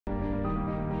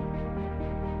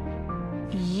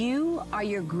You are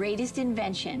your greatest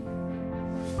invention.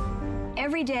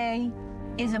 Every day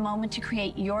is a moment to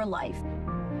create your life.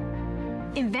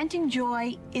 Inventing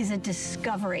joy is a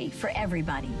discovery for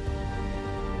everybody.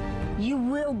 You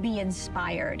will be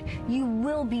inspired. You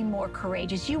will be more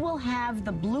courageous. You will have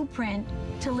the blueprint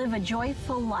to live a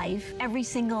joyful life every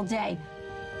single day.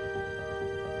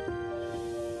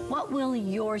 What will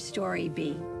your story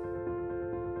be?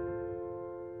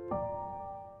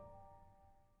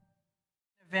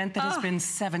 Event that has been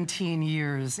 17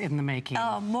 years in the making.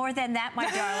 Oh, more than that, my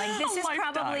darling. This is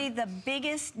probably the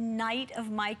biggest night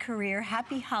of my career.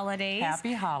 Happy holidays.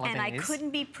 Happy holidays. And I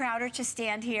couldn't be prouder to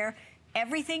stand here.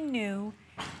 Everything new,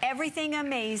 everything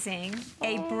amazing,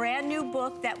 a brand new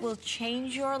book that will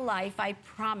change your life, I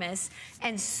promise,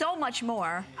 and so much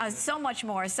more, so much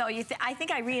more. So I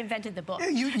think I reinvented the book.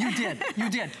 You did, you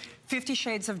did. 50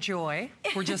 Shades of Joy,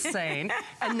 we're just saying.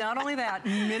 And not only that,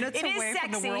 minutes away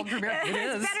from the world premiere. It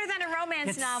is. It's better than a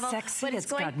romance novel. It's sexy, but it's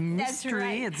got mystery,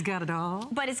 right. It's got it all.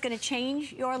 But it's going to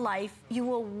change your life. You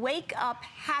will wake up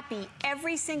happy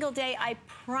every single day. I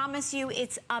promise you,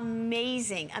 it's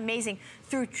amazing, amazing.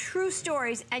 Through true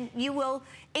stories, and you will,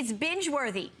 it's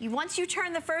binge-worthy. Once you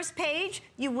turn the first page,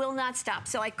 you will not stop.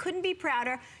 So I couldn't be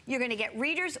prouder. You're going to get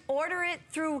readers. Order it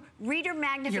through reader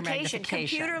magnification,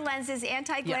 computer lenses,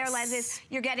 anti-glare lenses.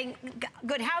 You're getting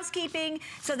good housekeeping.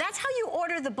 So that's how you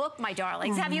order the book, my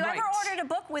darlings. Have you ever ordered a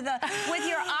book with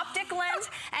your optic lens?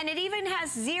 And it even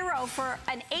has 0 for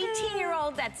an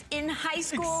 18-year-old that's in high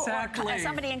school or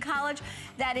somebody in college.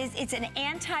 It's an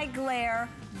anti-glare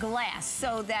glass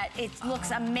so that it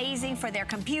looks amazing for their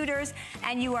computers,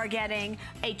 and you are getting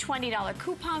a $20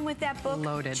 coupon with that book.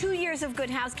 Loaded. 2 years of good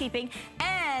housekeeping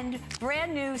and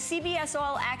brand new CBS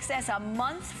All Access, a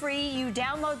month free. You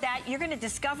download that, you're going to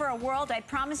discover a world. I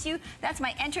promise you, that's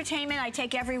my entertainment I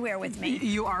take everywhere with me.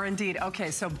 You are indeed.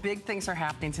 Okay, so big things are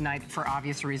happening tonight for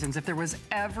obvious reasons. If there was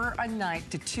ever a night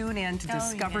to tune in to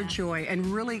discover Joy and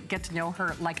really get to know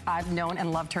her like I've known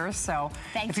and loved her, so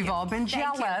if you've all been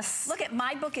jealous. Look at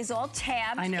my book is all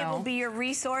tabbed. I know. It will be your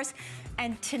resource.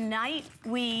 And tonight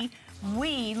we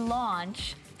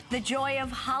launch the Joy of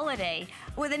Holiday.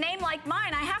 With a name like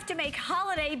mine, I have to make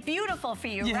holiday beautiful for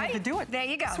you, right? You have to do it. There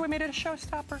you go. So we made it a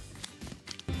showstopper.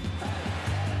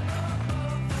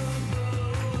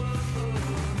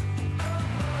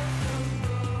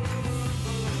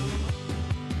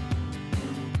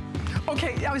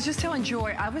 Okay, I was just telling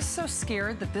Joy, I was so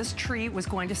scared that this tree was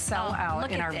going to sell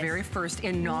out in our very first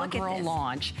inaugural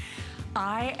launch.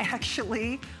 I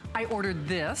ordered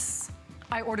this.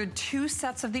 I ordered 2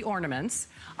 sets of the ornaments.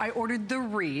 I ordered the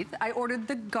wreath. I ordered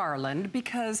the garland,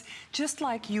 because just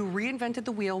like you reinvented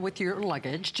the wheel with your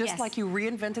luggage, just like you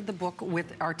reinvented the book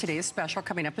with our today's special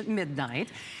coming up at midnight,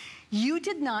 you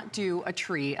did not do a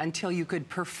tree until you could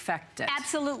perfect it.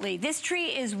 Absolutely. This tree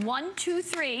is 1, 2,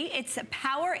 3. It's a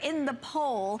power in the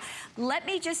pole. Let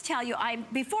me just tell you,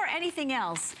 before anything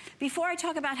else, before I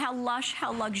talk about how lush,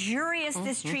 how luxurious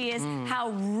this tree is, how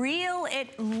real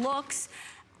it looks,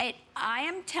 I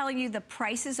am telling you, the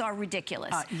prices are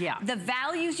ridiculous. The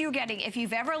values you're getting, if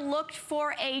you've ever looked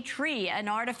for a tree, an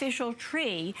artificial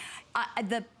tree,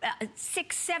 the $600,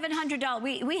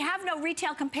 $700, we have no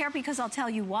retail compare, because I'll tell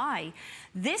you why.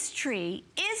 This tree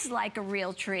is like a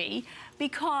real tree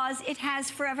because it has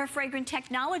forever fragrant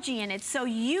technology in it. So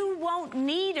you won't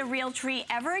need a real tree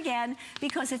ever again,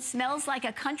 because it smells like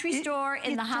a country store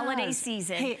in the holiday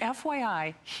season. Hey,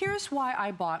 FYI, here's why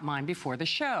I bought mine before the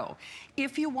show.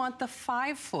 If you want the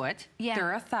 5-foot,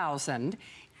 they're $1,000.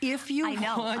 If you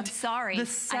want the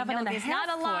 7.5 there's not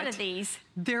a lot of these.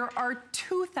 There are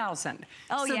 2,000.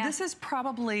 So this is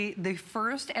probably the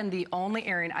first and the only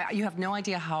airing. You have no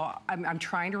idea how I'm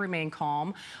trying to remain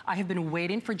calm. I have been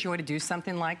waiting for Joy to do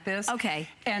something like this. Okay.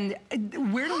 And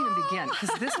where do we even begin?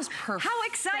 Because this is perfect. How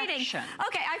exciting.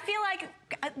 Okay, I feel like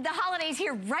the holidays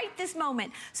here right this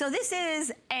moment. So this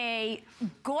is a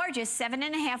gorgeous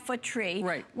 7.5-foot tree.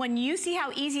 Right. When you see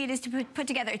how easy it is to put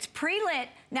together, it's pre-lit.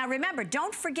 Now remember,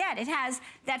 don't forget, it has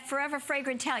that forever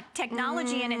fragrant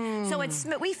technology in it. So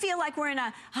we feel like we're in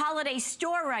a holiday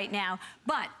store right now.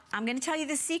 But I'm going to tell you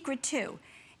the secret too.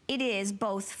 It is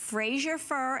both Fraser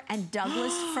fir and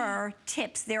Douglas fir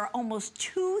tips. There are almost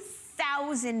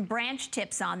 2,000 branch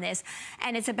tips on this,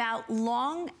 and it's about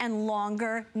long and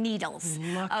longer needles.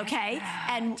 Okay,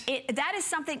 and that is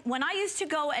something. When I used to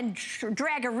go and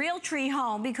drag a real tree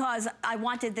home because I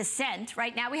wanted the scent.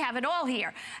 Right now we have it all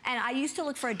here, and I used to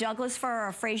look for a Douglas fir or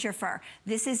a Fraser fir.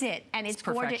 This is it, and it's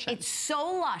gorgeous. It's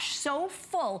so lush, so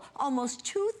full, almost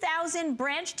 2,000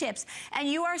 branch tips, and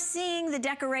you are seeing the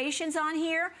decorations on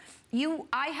here.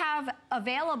 I have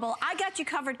available, I got you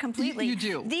covered completely. You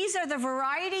do. These are the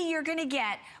variety you're gonna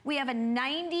get. We have a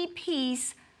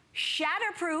 90-piece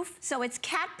shatterproof, so it's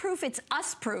cat-proof, it's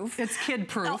us-proof. It's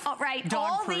kid-proof. Right.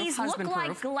 Dog-proof, all these look like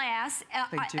husband-proof. glass,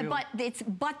 They do.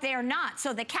 but they're not.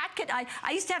 So the cat could,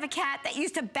 I used to have a cat that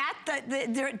used to bat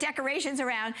the decorations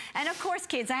around. And of course,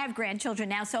 kids, I have grandchildren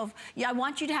now, so I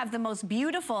want you to have the most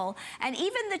beautiful, and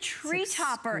even the tree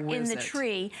topper in the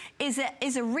tree is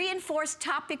a reinforced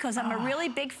top, because I'm a really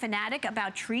big fanatic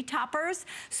about tree toppers.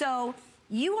 So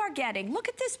you are getting, look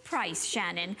at this price,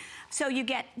 Shannon. So you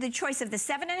get the choice of the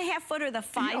 7.5 foot or the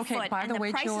 5 foot, by the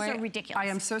way, prices Joy, are ridiculous. I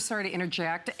am so sorry to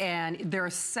interject, and there are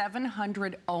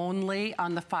 700 only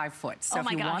on the 5 foot. So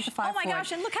if you want the 5 foot, oh my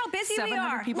gosh, and look how busy we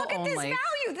are. Look at this value,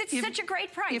 that's such a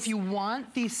great price. If you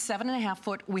want the 7.5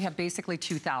 foot, we have basically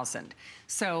 2,000.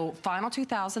 So final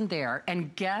 2,000 there,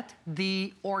 and get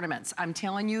the ornaments. I'm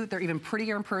telling you, they're even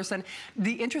prettier in person.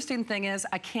 The interesting thing is,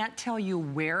 I can't tell you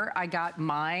where I got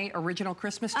my original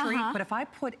Christmas tree, but if I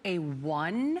put a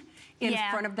 1 in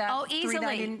front of that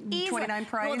 $3.29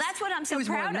 price, well, that's what I'm so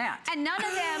proud of. And none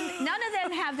of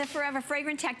them have the Forever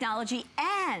Fragrant technology,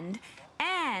 and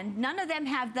none of them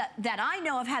have that I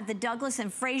know of have the Douglas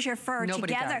and Fraser fir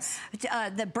together,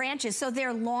 the branches. So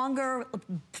they're longer,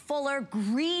 fuller,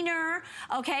 greener,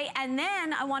 okay? And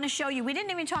then I want to show you, we didn't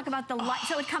even talk about the light.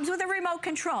 So it comes with a remote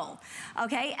control,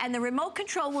 okay? And the remote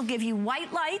control will give you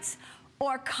white lights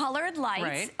or colored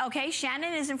lights, okay?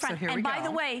 Shannon is in front. So and by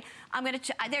the way, I'm gonna,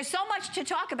 there's so much to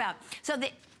talk about. So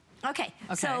we're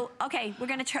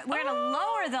gonna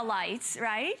lower the lights,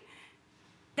 right?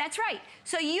 That's right.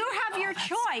 So you have your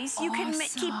choice. You can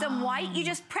keep them white. You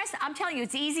just press, I'm telling you,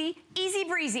 it's easy, easy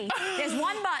breezy. There's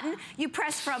one button. You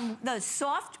press from the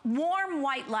soft, warm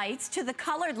white lights to the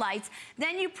colored lights.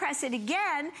 Then you press it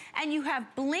again, and you have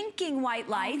blinking white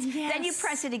lights. Then you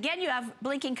press it again, you have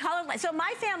blinking colored lights. So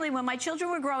my family, when my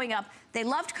children were growing up, they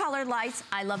loved colored lights.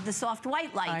 I love the soft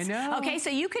white lights. I know. Okay, so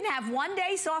you can have one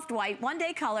day soft white, one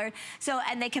day colored,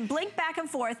 and they can blink back and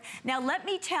forth. Now let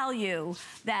me tell you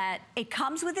that it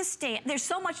comes with a stand. There's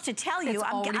so much to tell you.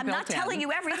 I'm not telling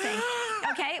you everything.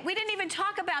 Okay, we didn't even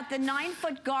talk about the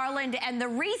 9-foot garland and the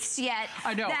wreaths yet.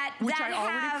 I know, which I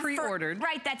already pre-ordered.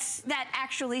 Right, that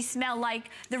actually smell like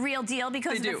the real deal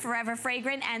because of the Forever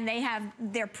Fragrant, and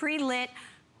they're pre-lit.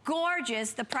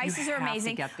 Gorgeous. The prices are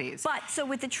amazing. You have to get these. But so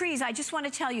with the trees, I just want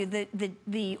to tell you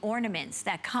the ornaments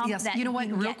that come. Yes, that you know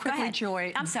what? Real quickly,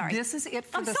 Joy. I'm sorry. This is it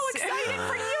for I'm so excited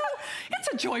for you. It's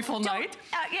a joyful night.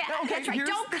 That's right.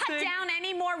 Don't cut down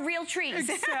any more real trees.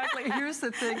 Exactly. Here's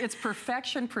the thing. It's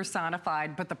perfection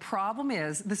personified, but the problem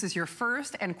is this is your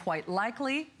first and quite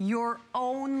likely your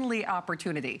only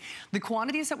opportunity. The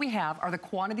quantities that we have are the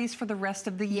quantities for the rest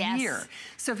of the year.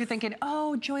 So if you're thinking,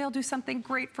 oh, Joy, I'll do something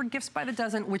great for gifts by the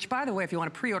dozen, which, by the way, if you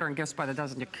want to pre-order and gifts by the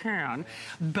dozen, you can.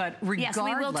 But regardless,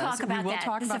 we will talk about that.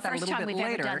 Talk about that a little bit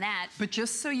later. Done that. But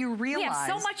just so you realize, we have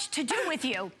so much to do with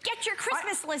you. Get your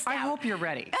Christmas list out. I hope you're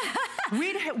ready.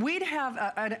 We'd have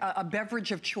a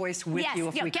beverage of choice with you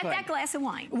if we could. Get that glass of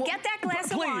wine. Well, get that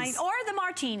glass of wine or the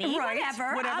martini,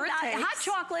 whatever. Whatever it takes. Hot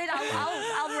chocolate.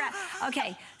 I'll wrap.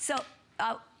 Okay, so.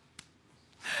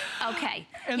 Okay.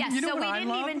 And yes. You know so we what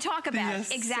didn't even talk about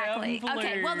it. Exactly.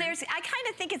 Okay. Well, I kind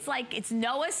of think it's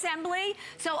no assembly.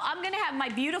 So I'm going to have my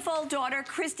beautiful daughter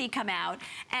Christy come out,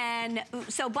 and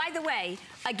so by the way,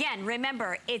 again,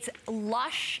 remember it's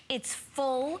lush, it's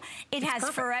full, it has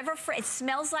Forever. It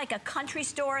smells like a country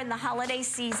store in the holiday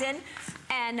season,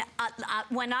 and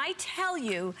when I tell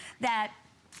you that.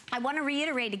 I want to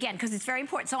reiterate again because it's very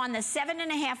important. So on the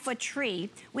 7.5-foot tree,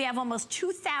 we have almost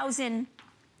 2,000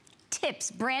 tips,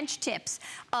 branch tips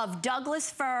of Douglas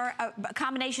fir, a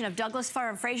combination of Douglas fir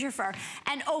and Fraser fir,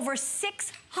 and over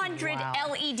 600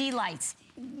 LED lights.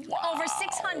 Over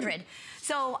 600.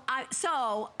 So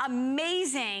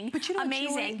amazing. But you know,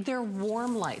 amazing. Joy, they're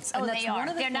warm lights. And that's they are. One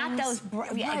of the they're not those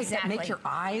that make your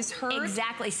eyes hurt.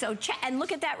 Exactly. So and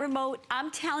look at that remote.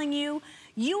 I'm telling you,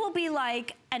 you will be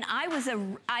like, and I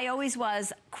always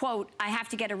was, quote, I have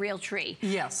to get a real tree.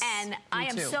 Yes. And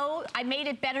I made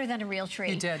it better than a real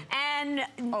tree. You did. And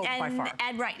by far.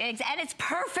 And it's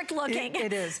perfect looking.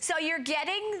 It is. So you're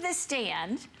getting the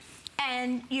stand.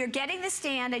 And you're getting the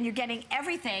stand, and you're getting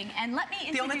everything. And let me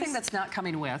introduce... The only thing that's not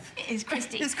coming with... Is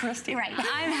Christy. Is Christy. Right.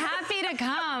 I'm happy to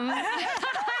come.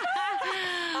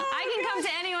 I can come to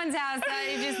anyone's house.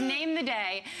 You just name the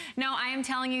day. No, I am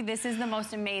telling you, this is the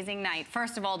most amazing night.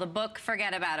 First of all, the book,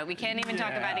 forget about it. We can't even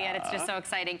talk about it yet. It's just so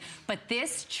exciting. But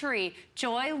this tree,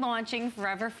 Joy launching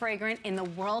Forever Fragrant in the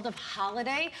world of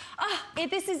holiday.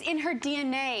 This is in her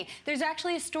DNA. There's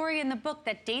actually a story in the book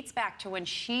that dates back to when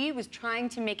she was trying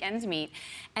to make ends meet.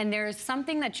 And there's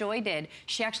something that Joy did.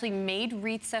 She actually made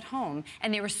wreaths at home.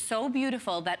 And they were so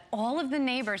beautiful that all of the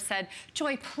neighbors said,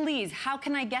 Joy, please, how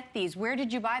can I get these? Where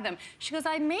did you buy them? She goes,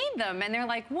 I made them. And they're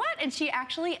like, what? And she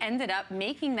actually ended up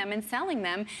making them and selling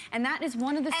them. And that is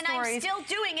one of the stories. And I'm still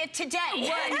doing it today.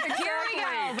 Here we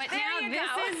go. But now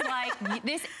this is like,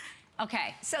 this.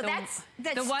 Okay. So that's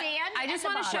the stand. I just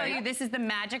want to show you, this is the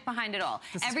magic behind it all.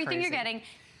 Everything you're getting.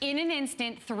 In an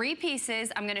instant, 3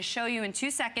 pieces. I'm going to show you in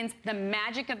 2 seconds the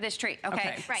magic of this tree.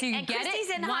 Okay. Right. So you and get Christy's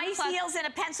in high heels and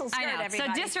a pencil skirt,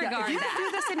 everybody. So disregard you that.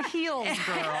 do this in heels,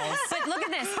 girls. But look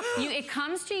at this. It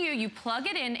comes to you. You plug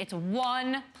it in. It's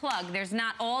one plug. There's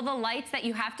not all the lights that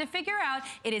you have to figure out.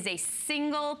 It is a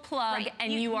single plug,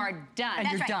 and you are done. And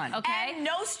you're done. Okay. And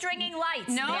no stringing lights.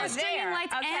 No stringing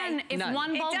lights. Okay. And if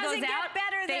one bulb goes out, it doesn't get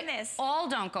better than this. All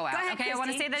don't go out. Go ahead, okay. I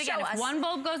want to say that again. Show us. If one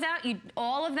bulb goes out,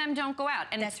 all of them don't go out.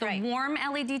 And it's the warm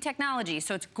LED technology,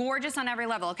 so it's gorgeous on every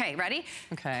level. Okay, ready?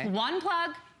 Okay. One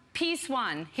plug, piece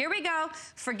 1. Here we go.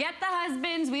 Forget the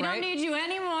husbands. We don't need you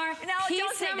anymore. No, piece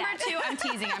don't say number that. 2.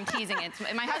 I'm teasing. It's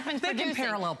my husband's they producing. can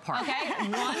parallel park. Okay,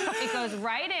 1. It goes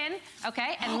right in.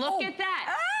 Okay, and look at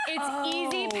that. It's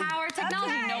easy power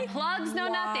technology. No plugs, no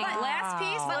nothing. Last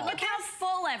piece. But look how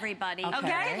full, everybody.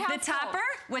 Okay, the topper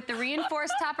with the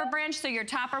reinforced topper branch, so your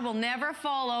topper will never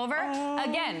fall over.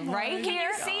 Again, right here. Can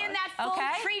you see in that full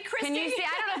tree, Christy? Can you see?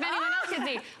 I don't know if anyone else can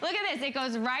see. Look at this. It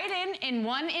goes right in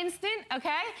 1 instant,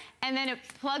 okay? And then it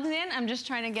plugs in. I'm just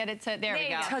trying to get it to, there we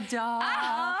go.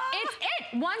 Ta-da. It's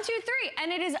it. 1, 2, 3.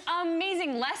 And it is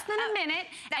amazing. Less than a minute.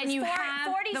 And you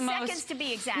have 40 seconds to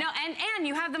be exact. No, and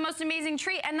you have the most amazing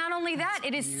tree. And not only that,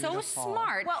 it is so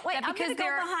smart. Well, wait, that I'm going to go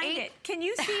behind 8... it. Can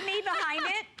you see me behind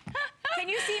it? Can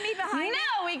you see me behind it?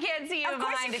 No, we can't see you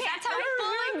behind it. That's how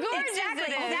full and gorgeous it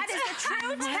is. That is the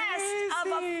true test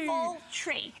of a full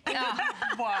tree.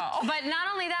 Wow. But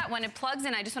not only that, when it plugs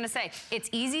in, I just want to say, it's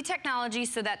easy technology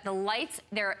so that the lights,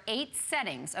 there are 8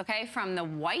 settings, okay? From the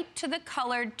white to the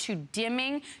colored to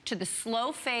dimming to the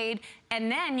slow fade,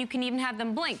 and then you can even have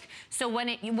them blink. So when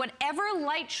whatever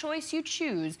light choice you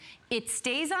choose, it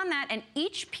stays on that, and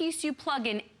each piece you plug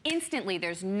in instantly,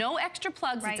 there's no extra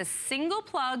plugs, it's a single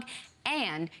plug,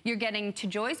 and you're getting, to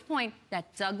Joy's point,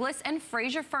 that Douglas and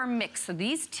Fraser fir mix. So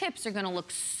these tips are gonna look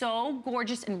so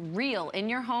gorgeous and real in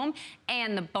your home.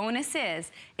 And the bonus is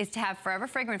to have Forever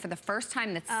Fragrant for the first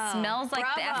time that smells like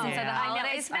the essence of the holidays.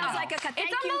 I know, it smells like a...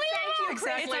 It's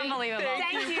unbelievable. It's unbelievable.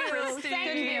 Thank you.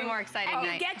 Couldn't be a more exciting night.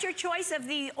 And you get your choice of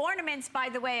the ornaments, by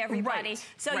the way, everybody.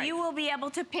 So you will be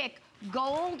able to pick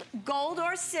gold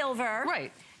or silver.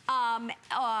 Right.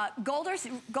 Gold and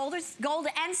silver. Gold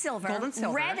and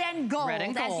silver. Red and gold,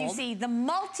 as you see. The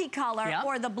multicolor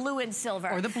or the blue and silver.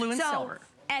 Or the blue and silver.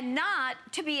 And not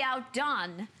to be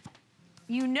outdone,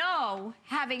 you know,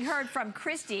 having heard from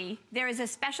Christy, there is a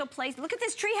special place. Look at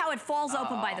this tree, how it falls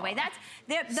open, by the way. That's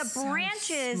the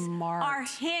branches are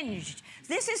hinged.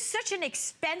 This is such an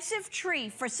expensive tree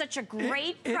for such a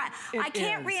great price. I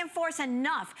can't reinforce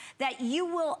enough that you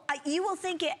will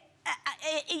think it.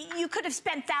 You could have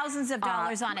spent thousands of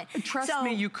dollars on it. Trust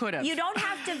me, you could have. You don't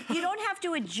have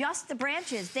to adjust the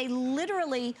branches. They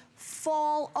literally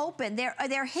fall open.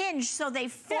 They're hinged, so they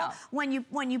fall. When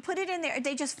you put it in there,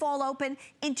 they just fall open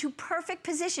into perfect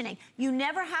positioning. You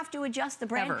never have to adjust the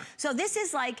branch. Ever. So this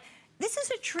is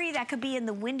a tree that could be in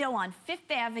the window on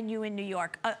 5th Avenue in New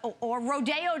York or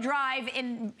Rodeo Drive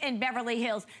in Beverly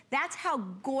Hills. That's how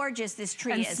gorgeous this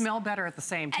tree is. And smell better at the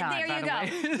same time, and there you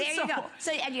go. There you go.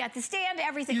 So, and you got the stand,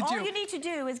 everything. All you need to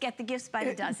do is get the gifts by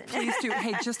the dozen. Please do.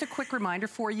 Hey, just a quick reminder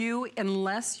for you,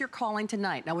 unless you're calling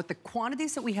tonight. Now, with the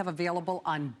quantities that we have available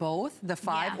on both the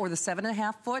 5 or the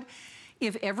 7.5 foot,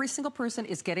 if every single person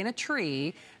is getting a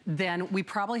tree, then we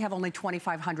probably have only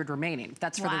 2,500 remaining.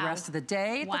 That's for the rest of the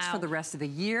day. That's for the rest of the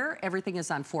year. Everything is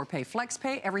on 4-pay,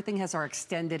 flex-pay. Everything has our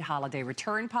extended holiday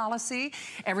return policy.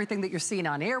 Everything that you're seeing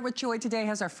on air with Joy today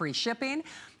has our free shipping.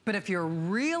 But if you're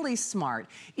really smart,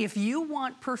 if you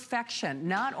want perfection,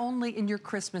 not only in your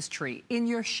Christmas tree, in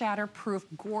your shatterproof,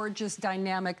 gorgeous,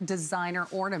 dynamic designer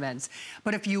ornaments,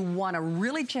 but if you want to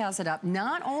really jazz it up,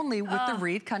 not only with the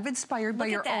wreath, kind of inspired by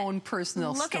your own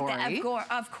personal story. Look at that.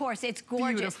 Of course, it's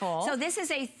gorgeous. Beautiful. So this is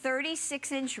a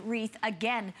 36-inch wreath,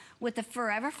 again, with the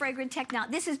Forever Fragrant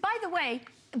technology. This is, by the way,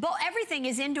 everything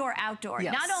is indoor, outdoor.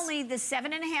 Yes. Not only the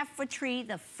 7.5 foot tree,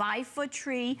 the 5 foot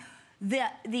tree,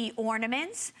 the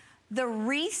ornaments, the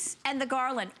wreaths and the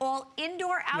garland, all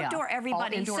indoor, outdoor,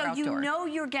 everybody. All indoor, so outdoor. you know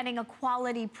you're getting a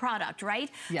quality product,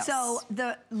 right? Yes. So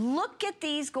look at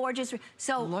these gorgeous,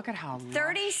 so look at how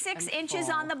 36 inches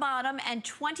on the bottom and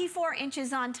 24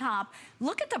 inches on top.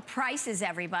 Look at the prices,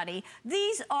 everybody.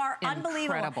 These are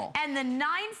unbelievable. And the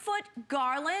 9-foot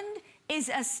garland is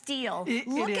a steal.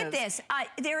 Look at this.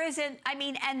 There isn't, I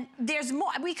mean, and there's more.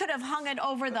 We could have hung it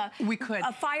over the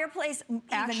a fireplace.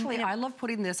 Actually, I love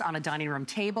putting this on a dining room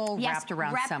table, wrapped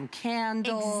around some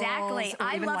candles. Exactly.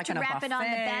 I love like to wrap it on the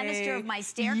banister of my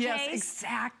staircase. Yes,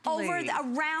 exactly.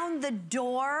 Around the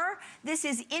door. This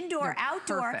is indoor,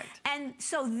 outdoor. Perfect. And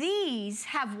so these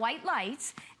have white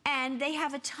lights and they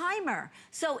have a timer.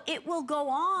 So it will go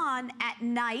on at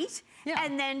night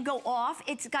and then go off.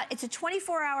 It's a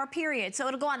 24-hour period, so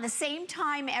it'll go on the same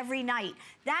time every night.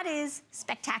 That is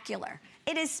spectacular.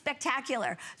 It is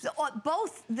spectacular. So,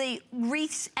 both the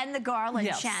wreaths and the garland,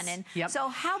 Shannon. So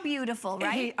how beautiful,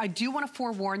 right? Hey, I do want to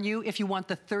forewarn you, if you want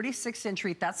the 36-inch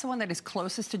wreath, that's the one that is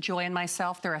closest to Joy and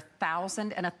myself. There are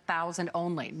 1,000 and 1,000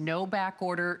 only. No back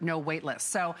order, no wait list.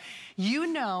 So you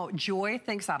know Joy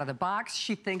thinks out of the box.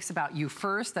 She thinks about you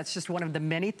first. That's just one of the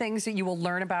many things that you will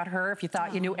learn about her. If you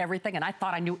thought you knew everything, and I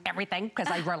thought I knew everything because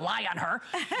I rely on her.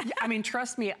 I mean,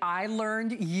 trust me, I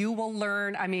learned, you will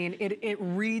learn. I mean, it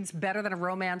reads better than a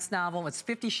romance novel. It's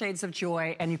 50 Shades of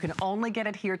Joy, and you can only get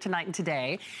it here tonight and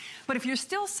today. But if you're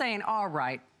still saying, all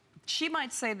right, she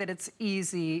might say that it's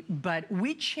easy, but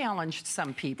we challenged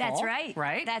some people. That's right.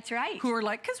 Right? That's right. Who are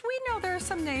like, because we know there are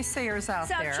some naysayers out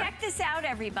there. So check this out,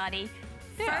 everybody.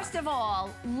 First of all,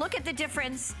 look at the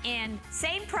difference in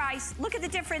same price. Look at the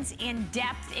difference in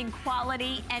depth, in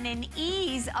quality, and in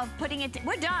ease of putting it.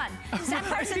 We're done. That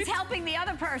person's helping the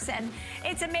other person.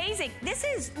 It's amazing. This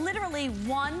is literally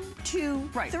 1, 2,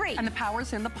 3. And the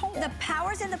power's in the pole. The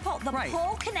power's in the pole. The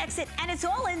pole connects it, and it's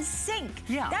all in sync.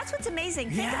 That's what's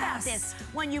amazing. Think about this.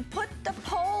 When you put the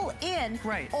pole in,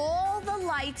 all the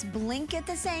lights blink at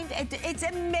the same time. It's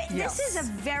amazing. This is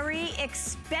a very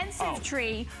expensive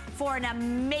tree for an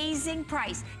amazing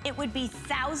price. It would be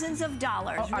thousands of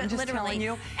dollars, I'm just literally. telling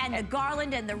you. And the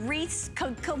garland and the wreaths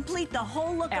complete the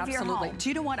whole look of your home. Do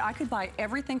you know what? I could buy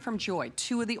everything from Joy.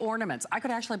 2 of the ornaments. I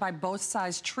could actually buy both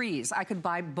size trees. I could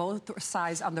buy both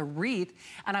size on the wreath,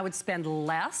 and I would spend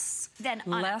less than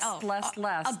the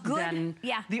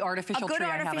artificial tree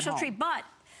I have at home. A good artificial tree, but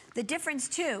the difference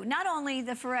too, not only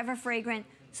the Forever Fragrant,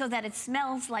 so that it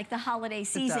smells like the holiday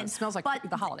season. It smells like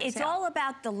the holidays. It's all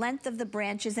about the length of the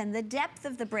branches and the depth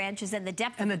of the branches and the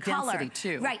depth of the color. And the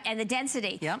density, too. Right, and the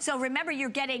density. So remember, you're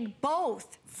getting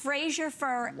both Fraser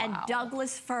fir and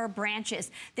Douglas fir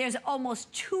branches. There's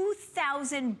almost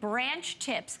 2,000 branch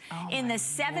tips in the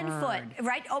 7-foot,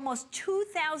 right? Almost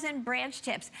 2,000 branch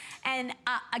tips. And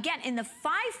again, in the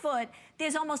 5-foot,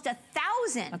 there's almost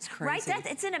 1,000. That's crazy. Right?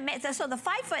 It's an amazing. So the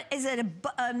 5-foot is an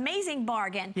amazing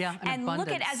bargain. And look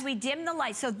at as we dim the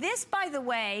light. So this, by the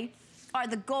way, are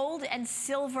the gold and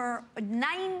silver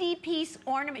 90-piece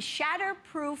ornament,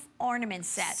 shatterproof ornament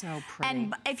set. So pretty.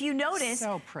 And if you notice,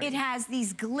 it has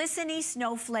these glistening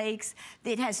snowflakes.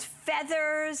 It has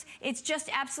feathers. It's just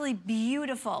absolutely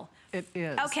beautiful. It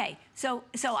is. Okay, so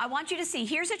I want you to see.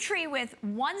 Here's a tree with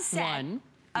 1 set.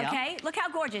 Okay, look how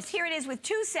gorgeous. Here it is with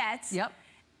 2 sets.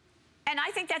 And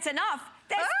I think that's enough.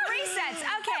 That's 3 sets.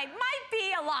 Okay, might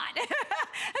be a lot.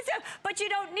 But you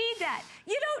don't need that.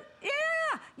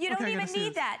 You don't even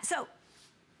need that. So,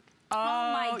 oh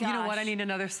my gosh. You know what? I need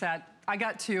another set. I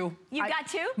got 2. You got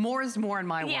 2? More is more in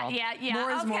my world.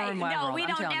 More is more in my world.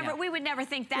 No, we would never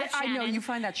think that, Shannon. I know, you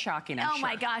find that shocking, I'm sure.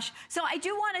 My gosh. So I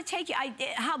do want to take you,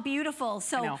 how beautiful.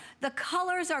 So the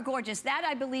colors are gorgeous. That,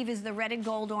 I believe, is the red and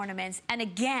gold ornaments. And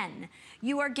again,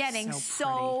 you are getting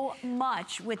so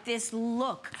much with this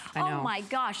look. Oh my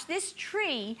gosh. This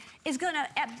tree is gonna,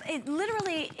 it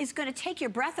literally is gonna take your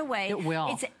breath away. It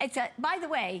will. It's a, by the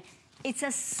way, it's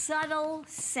a subtle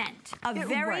scent, a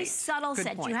very subtle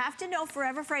scent. You have to know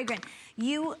Forever Fragrant.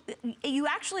 You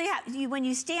actually have, when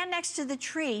you stand next to the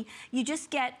tree, you just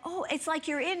get, it's like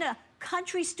you're in a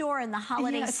country store in the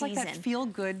holiday season. It's like that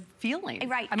feel-good feeling.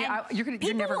 Right. I mean,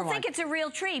 you're never going to think it's a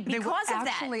real tree because of that.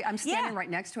 Actually, I'm standing right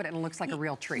next to it and it looks like a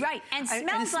real tree. Right, and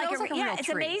smells like a real tree. Yeah, it's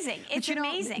amazing. It's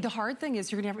amazing. The hard thing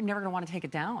is you're never going to want to take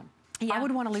it down. I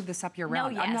would want to leave this up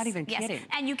year-round. I'm not even kidding.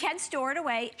 And you can store it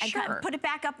away and put it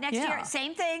back up next year.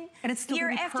 Same thing. And it's still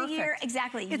year after year.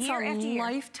 Exactly. It's a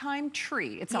lifetime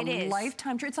tree. It's a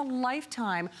lifetime tree. It's a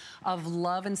lifetime of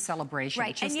love and celebration,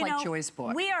 just like Joy's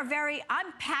book.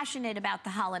 I'm passionate about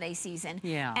the holiday season.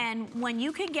 Yeah. And when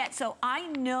you can get, so I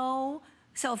know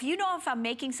So if you know if I'm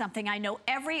making something, I know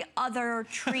every other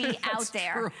tree out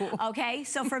there. True. Okay,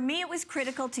 so for me, it was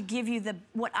critical to give you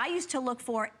what I used to look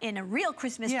for in a real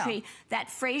Christmas tree: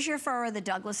 that Fraser fir or the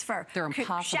Douglas fir. They're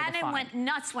impossible to Shannon find. went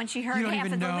nuts when she heard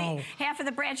half of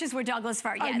the branches were Douglas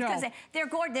fir. Yeah, because they're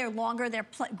gorgeous. They're longer. They're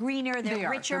greener. They're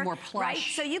richer. They're more plush. Right?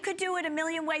 So you could do it a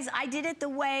million ways. I did it the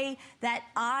way that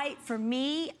for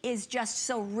me, is just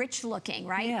so rich looking.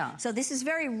 Right? Yeah. So this is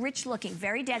very rich looking,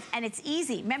 very dense, and it's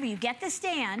easy. Remember, you get the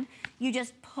stand, you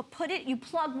just put it, you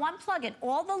plug one plug in.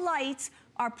 All the lights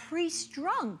are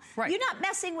pre-strung. Right. You're not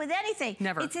messing with anything.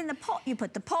 Never. It's in the pole. You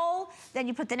put the pole, then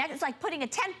you put the next. It's like putting a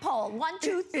tent pole. 1,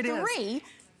 2, 3.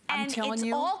 I'm telling it's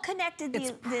you, all connected,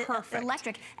 the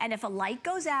electric. And if a light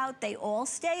goes out, they all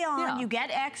stay on. Yeah. You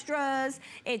get extras.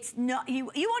 It's no, you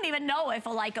won't even know if a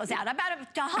light goes out. About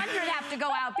 100 have to go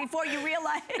out before you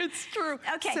realize. It's true.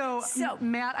 Okay. So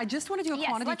Matt, I just want to do a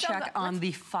quantity check on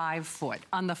the 5 foot.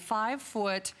 On the 5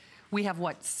 foot, we have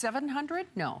what, 700?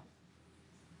 No.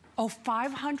 Oh,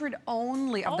 500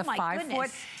 only of the 5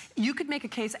 foot. You could make a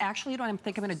case. Actually, you know what I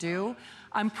think I'm going to do?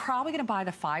 I'm probably going to buy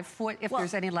the 5 foot if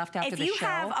there's any left after the show. If you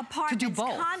have apartments, to do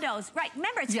both. condos, right?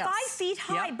 Remember, it's 5 feet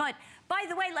high, but by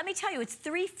the way, let me tell you, it's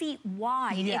 3 feet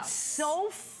wide. Yes. It's so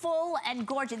full and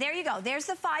gorgeous. There you go. There's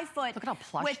the 5 foot. Look at how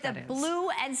plush with the blue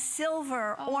and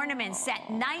silver ornament set,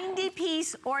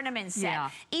 90-piece ornament set. Yeah.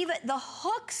 Even the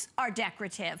hooks are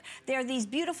decorative. They're these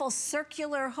beautiful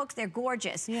circular hooks. They're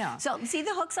gorgeous. Yeah. So see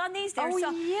the hooks on these? They're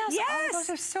yes. Yes. Oh, those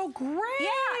are so great. Yeah.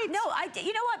 No,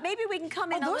 you know what? Maybe we can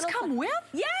come in a little. Those come with?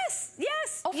 Yes.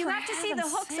 Yes. Oh, you have to see the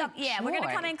hooks up. Yeah, we're going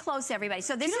to come in close, everybody.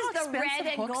 So this is the red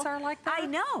and gold. Hooks are like that? I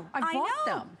know. I bought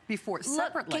them before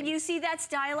separately. Look, can you see that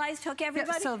stylized hook,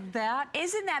 everybody? Yeah, so that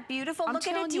isn't that beautiful? I'm Look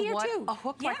at it telling you here what, too. a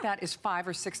hook like that is $5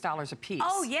 or $6 a piece.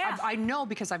 Oh yeah, I know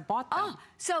because I bought them. Oh,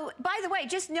 so by the way,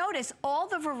 just notice all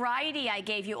the variety I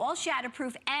gave you, all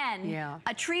shatterproof, and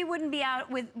a tree wouldn't be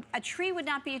out with would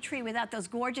not be a tree without those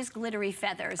gorgeous glittery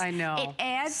feathers. I know. It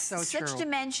adds such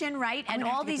dimension, right? And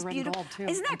all these beautiful.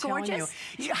 Isn't that gorgeous?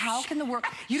 How can the work?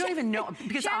 You don't even know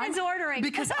because Shannon's ordering.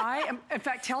 Because I am. In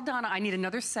fact, tell Donna I need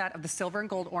another set of the silver and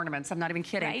gold ornaments. I'm not even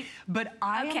kidding. Right. But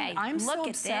I'm so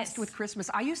obsessed with Christmas.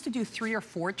 I used to do 3 or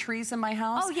 4 trees in my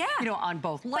house. Oh yeah. You know, on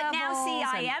both levels. But now, see,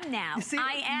 I am now. See,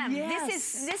 I am.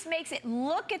 Yes. This makes it.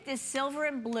 Look at this silver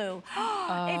and blue.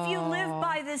 If you live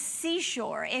by the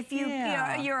seashore, if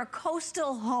you're a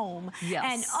coastal home,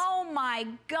 and oh my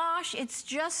gosh, it's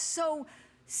just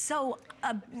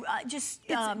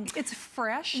it's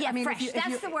fresh. Yeah, I mean, fresh.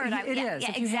 That's the word. It is.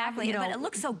 Yeah, exactly. But it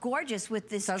looks so gorgeous with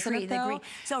this tree, the green.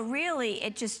 So really,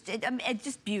 it's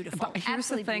just beautiful. But here's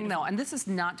the thing, though, and this is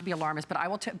not to be alarmist, but I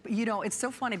will. You know, it's so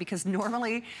funny because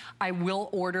normally I will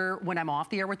order when I'm off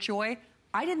the air with Joy.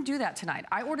 I didn't do that tonight.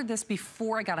 I ordered this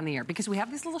before I got on the air because we have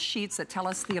these little sheets that tell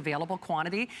us the available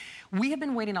quantity. We have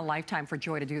been waiting a lifetime for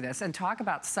Joy to do this, and talk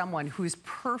about someone who's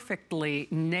perfectly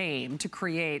named to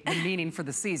create the meaning for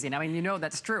the season. I mean, you know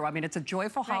that's true. I mean, it's a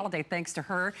joyful holiday thanks to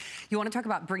her. You want to talk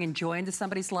about bringing joy into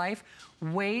somebody's life?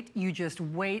 You just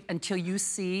wait until you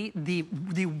see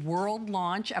the world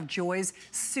launch of Joy's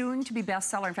soon-to-be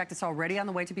bestseller. In fact, it's already on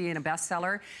the way to being a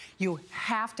bestseller. You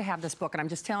have to have this book, and I'm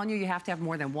just telling you, you have to have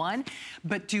more than one.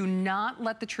 But do not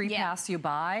let the tree pass you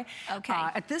by. Okay.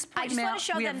 At this point, I just want to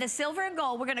show them the silver and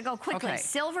gold. We're going to go quickly. Okay.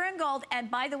 Silver and gold.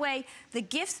 And by the way, the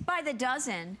gifts by the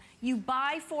dozen, you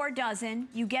buy 4 dozen,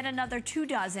 you get another 2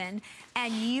 dozen,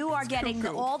 and you are getting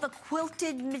all the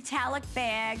quilted metallic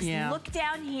bags. Yeah. Look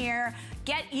down here.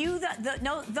 Get you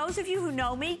those of you who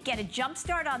know me, get a jump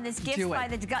start on this gift by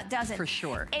the dozen. For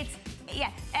sure. It's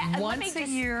once a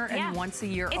year and once a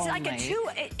year it's only. Like a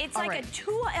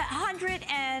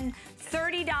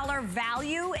 $230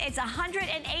 value. It's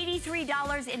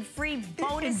 $183 in free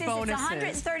bonuses. It's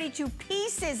 132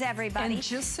 pieces, everybody. And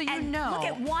just so you know, look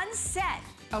at one set.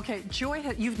 Okay, Joy,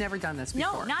 you've never done this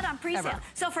before. No, not on pre-sale.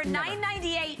 So for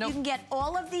 $9.98, you can get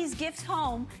all of these gifts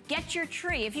home. Get your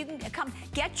tree. If you can come,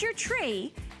 get your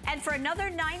tree. And for another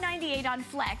 $9.98 on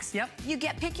Flex,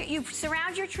 you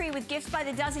surround your tree with gifts by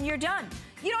the dozen. You're done.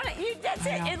 You don't. That's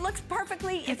it. It looks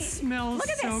perfectly. It smells look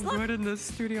at so this. good in this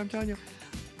studio. I'm telling you.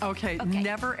 Okay,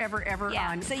 never, ever, ever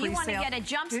on pre-sale. So you want to get a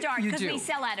jump start because we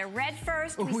sell out of red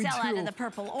first, we sell out of the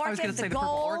purple orchid, I was going to say the purple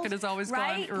orchid is always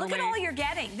gone early. Look at all you're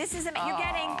getting. This is you're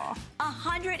getting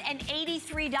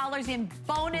 $183 in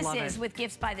bonuses with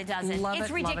gifts by the dozen.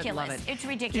 It's ridiculous. It's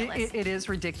ridiculous. It is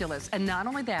ridiculous. And not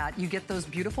only that, you get those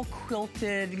beautiful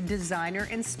quilted,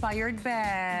 designer-inspired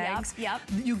bags.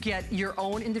 You get your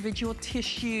own individual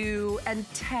tissue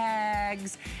and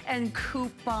tags and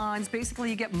coupons.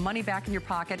 Basically, you get money back in your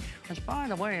pocket packet, which, by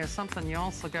the way, is something you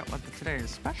also get with today's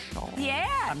special. Yeah.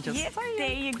 I'm just saying.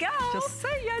 There you go. Just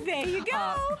saying. There you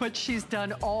go. But she's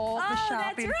done all the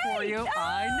shopping that's right. for you. Oh,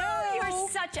 I know. You're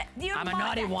such a... I'm a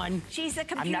naughty one. She's a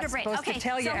computer I'm not brain. supposed to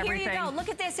tell you everything. Here you go. Look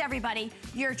at this, everybody.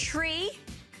 Your tree...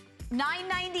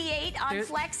 $9.98 on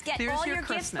Flex. Get all your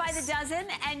gifts by the dozen,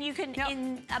 and you can,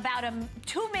 in about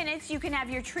 2 minutes, you can have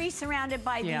your tree surrounded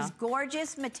by these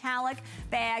gorgeous metallic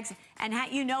bags. And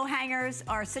you know hangers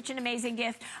are such an amazing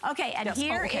gift. Okay, and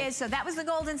here is, so that was the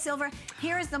gold and silver.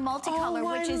 Here is the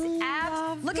multicolor, which is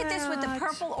look at this with the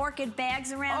purple orchid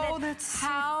bags around it. Oh, that's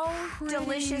how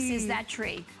delicious is that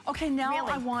tree? Okay, now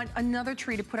I want another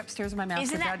tree to put upstairs in my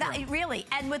master bedroom. Isn't that really?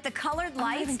 And with the colored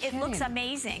lights, it looks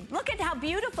amazing. Look at how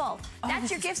beautiful. That's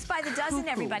your gifts by the dozen,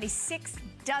 everybody. 6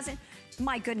 dozen.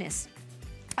 My goodness.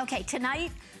 Okay,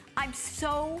 tonight, I'm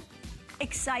so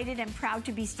excited and proud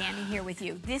to be standing here with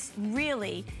you. This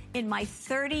really, in my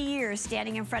 30 years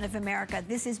standing in front of America,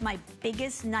 this is my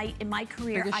biggest night in my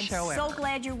career. I'm so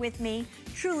glad you're with me.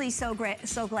 Truly so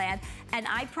glad. And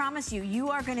I promise you, you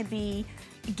are going to be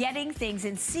getting things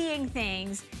and seeing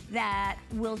things that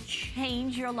will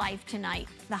change your life tonight.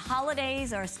 The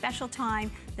holidays are a special time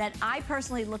that I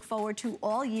personally look forward to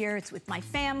all year. It's with my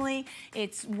family.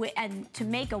 And to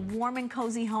make a warm and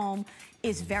cozy home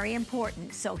is very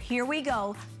important. So here we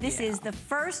go. This is the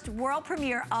first world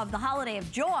premiere of the Holiday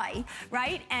of Joy,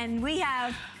 right? And we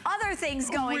have other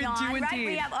things going on, right?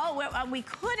 We have, we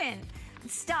couldn't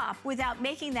stop without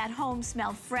making that home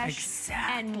smell fresh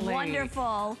and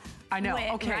wonderful. I know.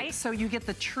 Okay, so you get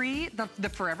the tree, the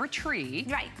forever tree.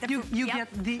 Right. You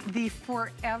get the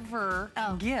forever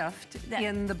gift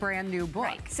in the brand new book.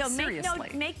 Right. So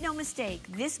make no mistake,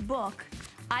 this book,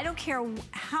 I don't care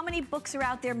how many books are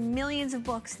out there, millions of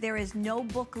books, there is no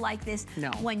book like this.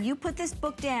 No. When you put this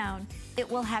book down, it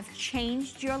will have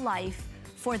changed your life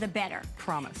for the better.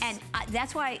 Promise. And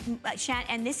that's why,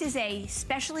 and this is a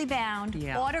specially bound,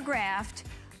 autographed,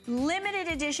 limited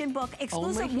edition book,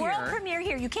 exclusive world premiere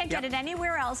here. You can't get it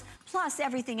anywhere else, plus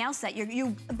everything else that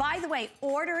you by the way,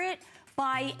 order it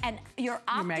by your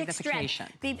optic strength.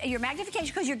 Your magnification,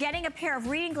 because you're getting a pair of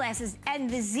reading glasses, and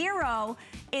the 0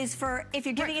 is for if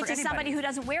you're giving it to somebody who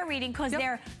doesn't wear reading, because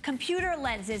they're computer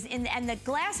lenses, and the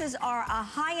glasses are a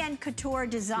high-end couture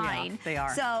design. Yeah, they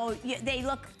are. So they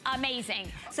look amazing.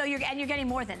 So you're getting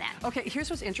more than that. Okay, here's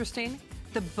what's interesting.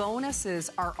 The bonuses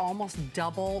are almost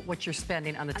double what you're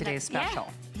spending on the Today's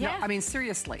Special. Yeah. No, I mean,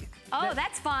 seriously. Oh,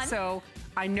 that's fun. So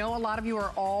I know a lot of you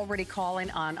are already calling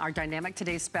on our Dynamic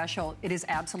Today's Special. It is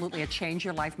absolutely a change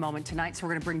your life moment tonight. So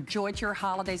we're going to bring joy to your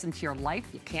holidays and to your life.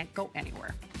 You can't go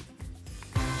anywhere.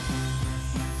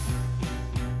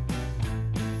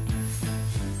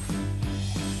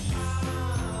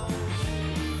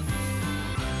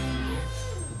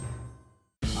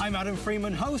 I'm Adam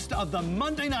Freeman, host of the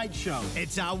Monday Night Show.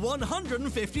 It's our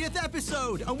 150th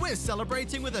episode, and we're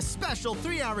celebrating with a special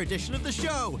 3-hour edition of the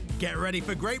show. Get ready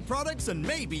for great products and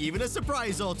maybe even a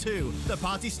surprise or two. The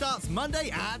party starts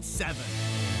Monday at 7.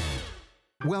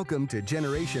 Welcome to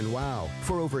Generation Wow.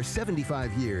 For over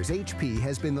 75 years, HP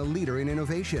has been the leader in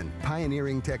innovation,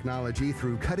 pioneering technology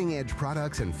through cutting-edge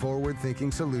products and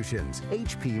forward-thinking solutions.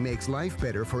 HP makes life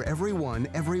better for everyone,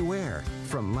 everywhere.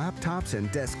 From laptops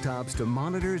and desktops to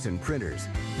monitors and printers,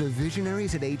 the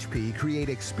visionaries at HP create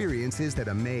experiences that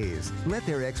amaze. Let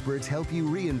their experts help you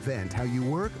reinvent how you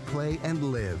work, play, and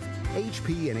live.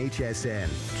 HP and HSN.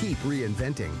 Keep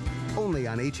reinventing. Only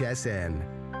on HSN.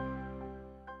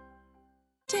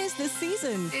 'Tis the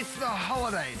season. It's the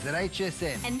holidays at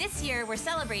HSN. And this year we're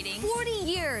celebrating 40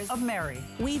 years of Merry.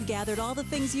 We've gathered all the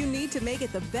things you need to make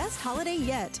it the best holiday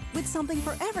yet, with something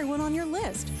for everyone on your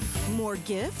list. More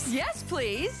gifts? Yes,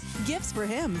 please. Gifts for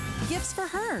him. Gifts for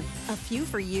her. A few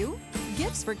for you.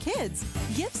 Gifts for kids.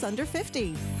 Gifts under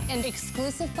 50. And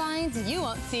exclusive finds you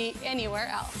won't see anywhere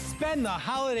else. Spend the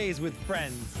holidays with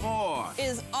friends. More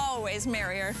is always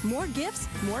merrier. More gifts,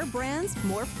 more brands,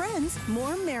 more friends,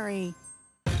 more merry.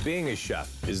 Being a chef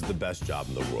is the best job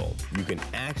in the world. You can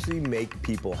actually make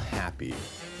people happy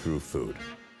through food.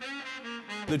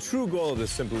 The true goal of the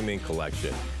Simply Mean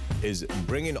collection is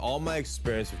bringing all my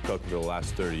experience of cooking for the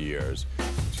last 30 years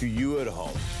to you at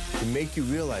home to make you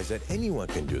realize that anyone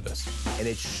can do this. And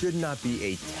it should not be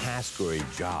a task or a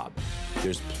job.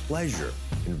 There's pleasure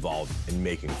involved in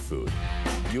making food.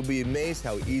 You'll be amazed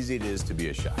how easy it is to be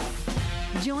a chef.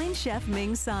 Join Chef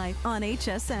Ming Tsai on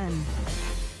HSN.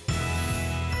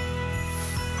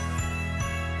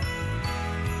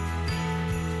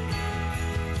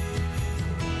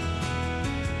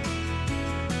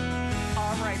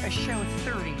 a show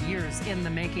 30 years in the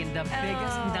making, the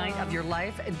biggest night of your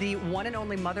life. The one and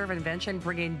only mother of invention,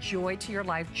 bringing joy to your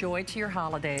life, joy to your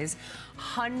holidays.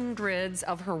 Hundreds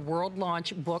of her world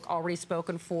launch book already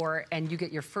spoken for, and you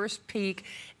get your first peek,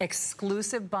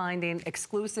 exclusive binding,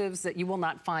 exclusives that you will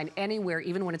not find anywhere,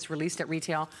 even when it's released at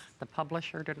retail. The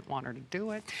publisher didn't want her to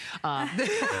do it. Not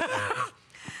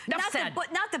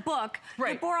the book,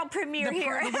 right. The world premiere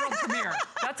here. The world premiere.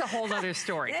 That's a whole other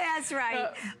story. That's right.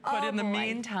 But in the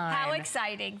meantime. How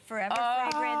exciting. Forever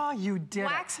Fragrant. Oh, you did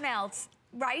Wax melts,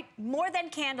 right? More than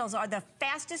candles are the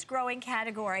fastest growing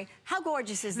category. How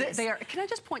gorgeous is this? They are. Can I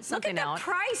just point something out? Look at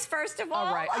the price, first of all.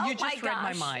 All right. Oh, you just read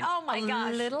my mind. Oh, my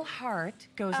gosh. A little heart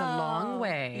goes a long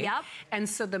way. Yep. And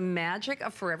so the magic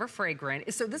of Forever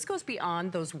Fragrant, so this goes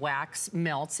beyond those wax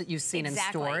melts that you've seen in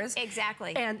stores.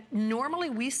 Exactly. And normally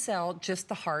we sell just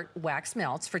the heart wax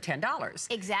melts for $10.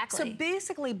 Exactly. So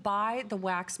basically buy the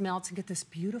wax melts and get this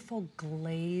beautiful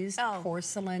glazed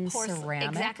porcelain ceramic.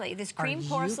 Exactly. This cream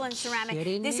porcelain ceramic.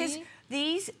 This is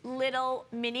these little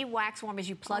mini wax warmers.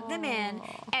 You plug them in,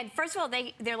 and first of all,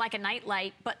 they're like a night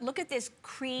light. But look at this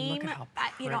cream. Look at how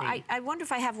pretty. You know, I wonder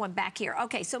if I have one back here.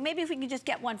 Okay, so maybe if we can just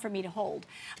get one for me to hold.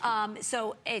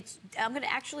 So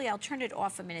I'll turn it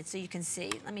off a minute so you can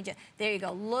see. Let me just. There you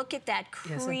go. Look at that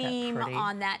cream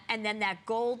on that, and then that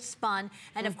gold spun,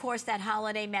 and of course that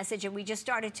holiday message. And we just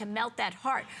started to melt that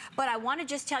heart. But I want to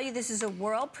just tell you, this is a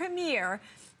world premiere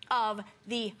of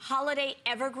the Holiday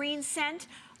Evergreen scent.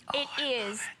 It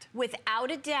is,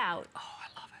 without a doubt,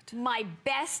 my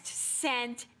best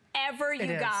scent ever,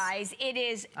 you guys. It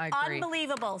is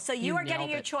unbelievable. So you are getting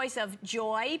your choice of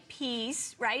joy,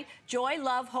 peace, right? Joy,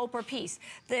 love, hope, or peace.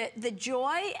 The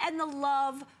joy and the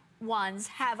love ones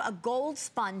have a gold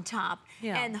spun top,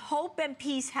 and hope and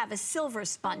peace have a silver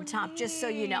spun top, just so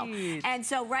you know. And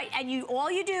so, and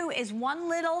all you do is one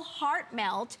little heart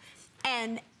melt,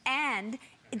 and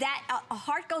that a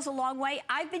heart goes a long way.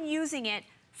 I've been using it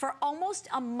for almost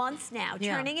a month now,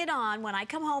 turning it on when I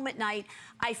come home at night.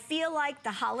 I feel like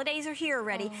the holidays are here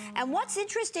already. And what's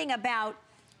interesting about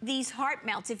these heart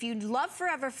melts, if you love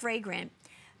Forever Fragrant,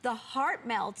 the heart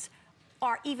melts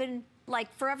are even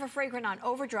like Forever Fragrant on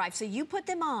overdrive. So you put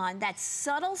them on, that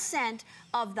subtle scent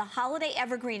of the Holiday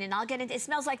Evergreen, and I'll get into it. It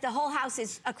smells like the whole house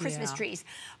is a Christmas trees.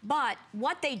 But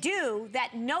what they do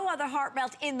that no other heart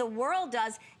melt in the world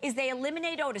does is they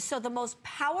eliminate odors. So the most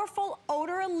powerful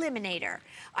odor eliminator,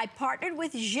 I partnered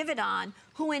with Givaudan,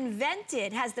 who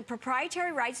has the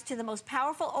proprietary rights to the most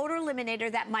powerful odor eliminator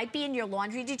that might be in your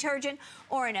laundry detergent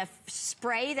or in a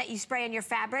spray that you spray on your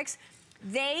fabrics.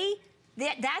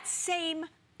 That same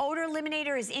odor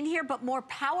eliminator is in here, but more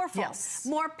powerful.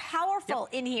 More powerful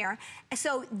in here.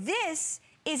 So this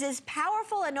is as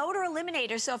powerful an odor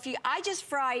eliminator. So I just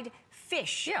fried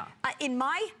fish in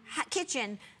my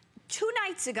kitchen 2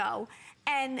 nights ago,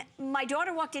 and my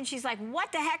daughter walked in. She's like,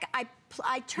 "What the heck?"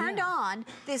 I turned on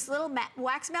this little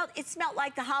wax melt. It smelled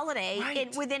like the holiday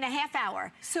within a half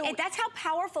hour. So that's how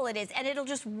powerful it is, and it'll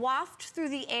just waft through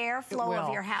the airflow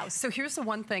of your house. So here's the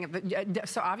one thing.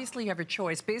 So obviously you have your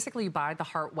choice. Basically, you buy the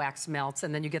heart wax melts,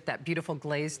 and then you get that beautiful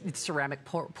glazed ceramic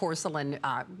porcelain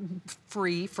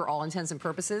free for all intents and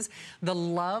purposes. The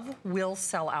love will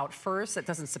sell out first. That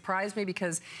doesn't surprise me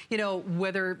because, you know,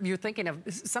 whether you're thinking of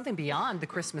something beyond the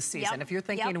Christmas season, if you're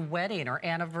thinking wedding or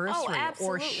anniversary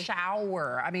or shower,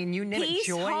 I mean, you name it,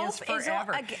 joy is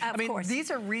forever. I mean, these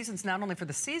are reasons not only for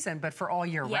the season, but for all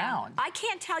year round. I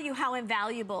can't tell you how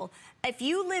invaluable. If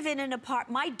you live in an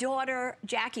apartment, my daughter,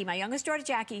 Jackie, my youngest daughter,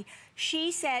 Jackie,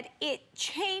 she said it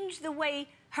changed the way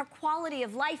her quality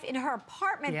of life in her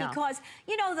apartment because,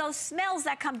 you know, those smells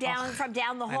that come down from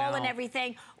down the hall and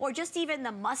everything, or just even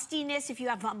the mustiness, if you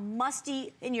have a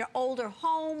musty in your older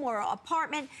home or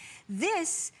apartment,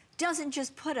 this doesn't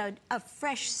just put a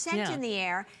fresh scent in the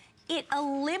air. It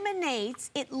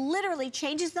eliminates, it literally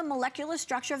changes the molecular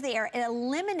structure of the air. It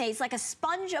eliminates, like a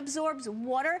sponge absorbs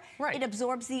water, it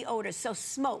absorbs the odors. So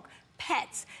smoke,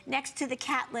 pets, next to the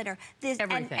cat litter.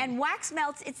 And wax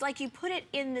melts, it's like you put it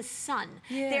in the sun.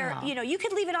 You know, you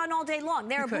could leave it on all day long.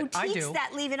 There are boutiques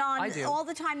that leave it on all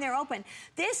the time they're open.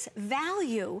 This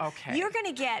value, you're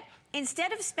gonna get,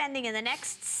 instead of spending in the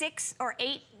next 6 or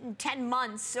 8, 10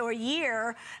 months or a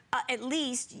year, at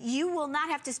least, you will not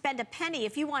have to spend a penny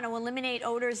if you want to eliminate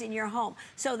odors in your home.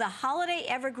 So the Holiday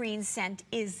Evergreen scent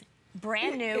is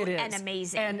brand new and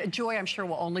amazing. And Joy, I'm sure,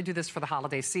 will only do this for the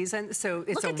holiday season. So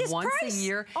it's a once a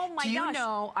year. Oh my gosh. Do you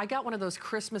know, I got one of those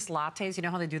Christmas lattes. You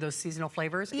know how they do those seasonal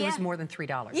flavors? It was more than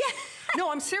 $3.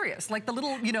 No, I'm serious. Like the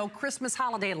little, you know, Christmas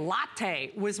holiday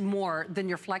latte was more than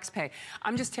your flex pay.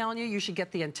 I'm just telling you, you should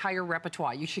get the entire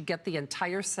repertoire. You should get the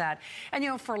entire set. And, you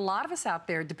know, for a lot of us out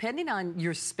there, depending on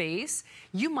your space,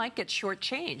 you might get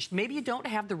shortchanged. Maybe you don't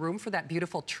have the room for that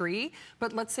beautiful tree,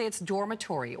 but let's say it's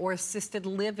dormitory or assisted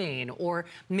living, or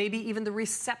maybe even the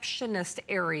receptionist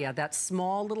area, that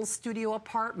small little studio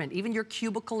apartment, even your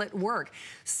cubicle at work.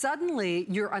 Suddenly,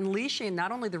 you're unleashing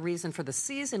not only the reason for the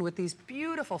season with these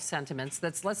beautiful sentiments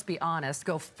that's, let's be honest,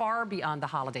 go far beyond the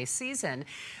holiday season,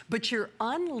 but you're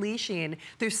unleashing,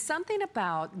 there's something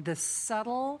about the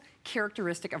subtle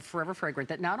characteristic of Forever Fragrant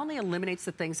that not only eliminates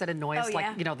the things that annoy us,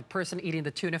 like, you know, the person eating the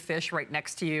tuna fish right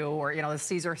next to you, or, you know, the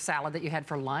Caesar salad that you had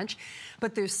for lunch,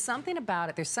 but there's something about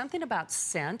it, there's something about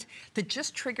scent that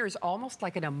just triggers almost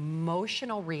like an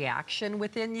emotional reaction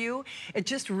within you. It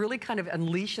just really kind of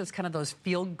unleashes kind of those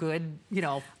feel-good, you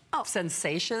know,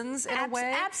 sensations in a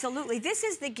way. Absolutely. This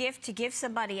is the gift to give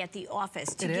somebody at the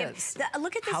office. To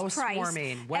look at this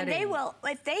housewarming, price. wedding. And they will,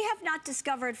 if they have not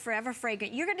discovered Forever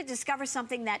Fragrant, you're going to discover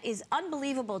something that is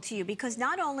unbelievable to you, because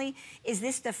not only is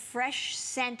this the fresh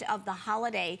scent of the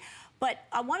holiday, but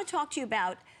I want to talk to you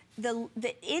about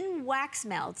in wax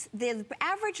melts, the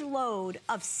average load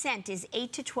of scent is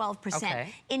 8 to 12%.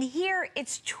 Okay. In here,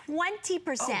 it's 20%.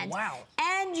 Oh, wow.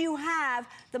 And you have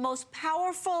the most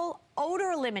powerful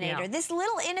odor eliminator. Yeah. This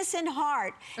little innocent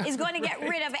heart is going to get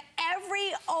rid of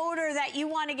every odor that you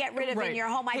want to get rid of in your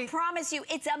home. I promise you,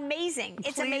 it's amazing.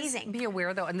 It's amazing. Be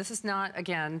aware, though, and this is not,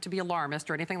 again, to be alarmist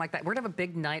or anything like that. We're going to have a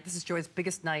big night. This is Joy's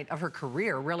biggest night of her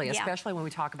career, really, especially when we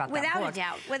talk about that book. Without a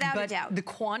doubt, without a doubt. The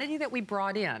quantity that we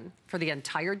brought in for the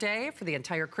entire day, for the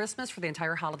entire Christmas, for the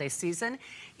entire holiday season,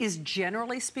 is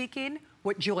generally speaking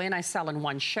what Joy and I sell in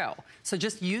one show. So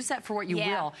just use that for what you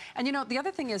will. And you know, the other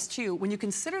thing is too, when you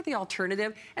consider the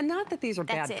alternative, and not that these are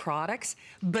bad products,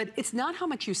 but it's not how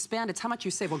much you spend, it's how much you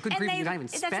save. Well, good grief, you're not even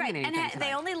spending anything tonight. And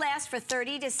they only last for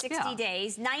 30 to 60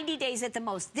 days, 90 days at the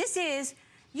most. This is,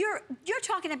 you're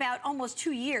talking about almost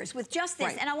 2 years with just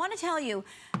this. And I want to tell you,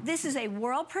 this is a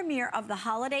world premiere of the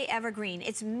Holiday Evergreen.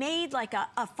 It's made like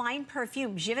a fine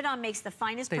perfume. Givaudan makes the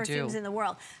finest perfumes in the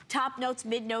world. Top notes,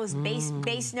 mid notes,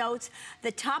 base notes.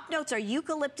 The top notes are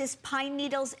eucalyptus, pine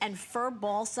needles, and fir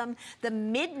balsam. The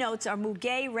mid notes are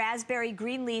muguet, raspberry,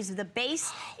 green leaves. The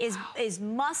base is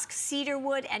musk,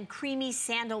 cedarwood, and creamy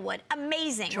sandalwood.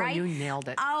 Amazing, Joy, right? you nailed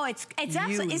it. Oh, it's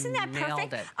absolutely, isn't that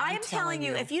perfect? I am telling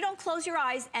you, if you don't close your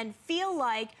eyes and feel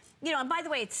like, you know, and by the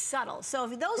way, it's subtle. So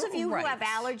if those of you who have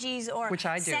allergies or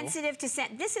sensitive to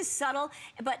scent, this is subtle,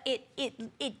 but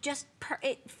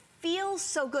it feels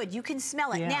so good. You can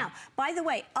smell it. Now, by the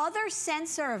way, other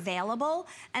scents are available,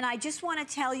 and I just want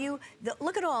to tell you,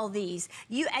 look at all these.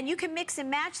 You can mix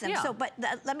and match them. So, but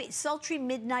sultry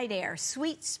midnight air,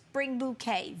 sweet spring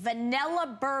bouquet,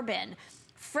 vanilla bourbon,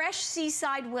 fresh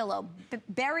seaside willow,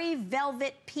 berry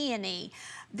velvet peony.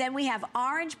 Then we have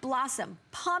orange blossom,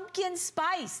 pumpkin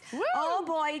spice. Woo! Oh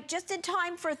boy, just in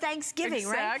time for Thanksgiving,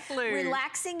 right?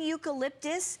 Relaxing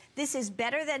eucalyptus. This is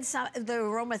better than some of the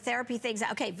aromatherapy things.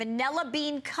 Okay, vanilla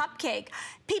bean cupcake.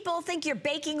 People think you're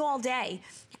baking all day.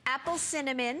 Apple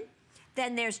cinnamon.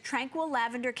 Then there's tranquil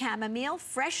lavender chamomile,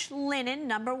 fresh linen,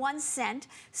 #1 scent,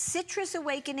 citrus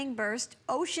awakening burst,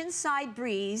 oceanside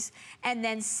breeze, and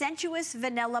then sensuous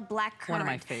vanilla black currant. One of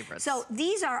my favorites. So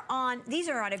these are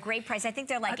at a great price. I think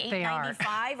they're like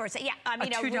 $8.95 or so. Yeah, I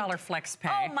mean a $2 flex pay.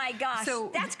 Oh my gosh,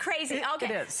 that's crazy. Okay,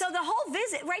 it is. so the whole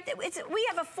visit, right? We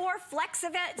have a 4 flex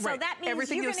event, so that means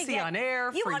everything you're going to see on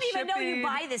air. You won't even know you shipping.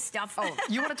 buy this stuff. Oh,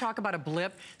 you want to talk about a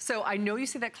blip? So I know you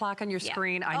see that clock on your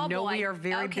screen. I know we are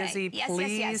very busy.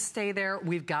 Please stay there.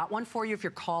 We've got one for you if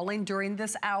you're calling during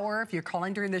this hour, if you're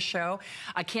calling during this show.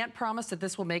 I can't promise that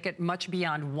this will make it much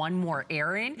beyond one more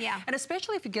airing. And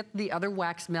especially if you get the other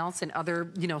wax melts and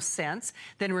other, you know, scents,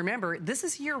 then remember, this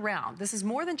is year round. This is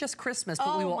more than just Christmas,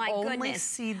 but we will only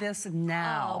see this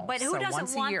now. Oh, but who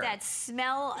doesn't want that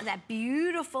smell, that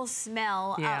beautiful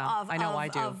smell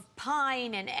of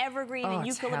pine and evergreen and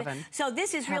eucalyptus? So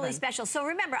this is really special. So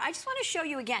remember, I just want to show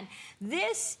you again,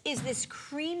 this is this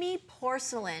creamy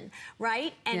porcelain,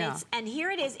 right? And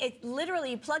here it is. It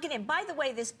literally, you plug it in. By the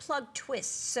way, this plug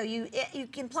twists, so you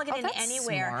can plug it in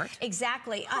anywhere. Smart.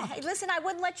 Exactly. Hey, listen, I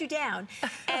wouldn't let you down.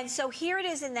 And so here it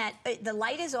is in that, the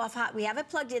light is off hot. We have it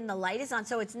plugged in, the light is on.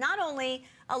 So it's not only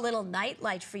a little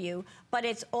nightlight for you, but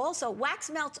it's also, wax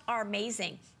melts are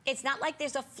amazing. It's not like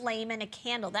there's a flame in a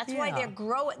candle. That's why they're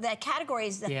the category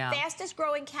is the fastest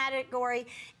growing category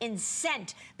in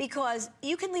scent, because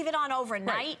you can leave it on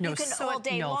overnight. No you can soot, all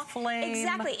day no long. flame.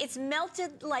 Exactly. It's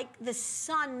melted like the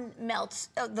sun melts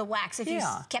the wax if you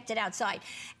kept it outside.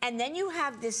 And then you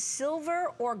have this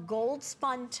silver or gold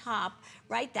spun top,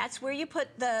 right? That's where you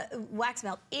put the wax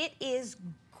melt. It is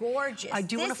gorgeous. I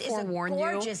do want to forewarn you. This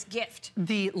is a gorgeous gift.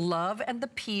 The Love and the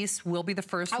Peace will be the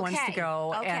first ones to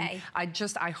go. And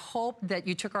I hope that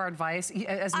you took our advice.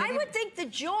 I would think the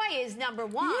Joy is number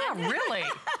one. Yeah, really.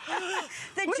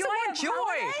 The what joy of joy?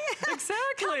 Holiday?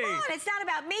 Exactly. Come on, it's not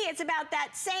about me. It's about that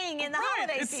saying in the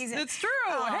holiday season. It's true.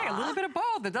 Hey, a little bit of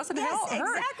both. It doesn't hurt.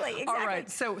 Exactly. All right,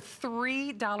 so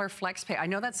 $3 flex pay. I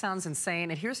know that sounds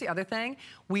insane. And here's the other thing.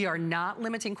 We are not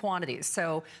limiting quantities.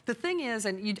 So the thing is,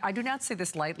 and I do not say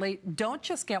this lightly, don't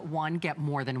just get one, get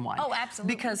more than one. Oh,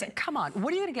 absolutely. Because, come on,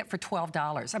 what are you going to get for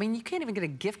 $12? I mean, you can't even get a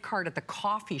gift card at the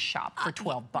coffee shop for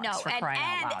 12 bucks for crying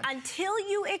out loud. And until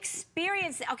you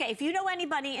experience, okay, if you know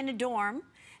anybody in a dorm,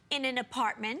 in an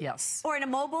apartment, or in a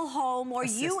mobile home, or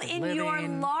you in your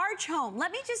large home,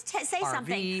 let me just say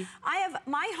something. I have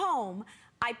my home,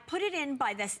 I put it in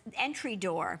by the entry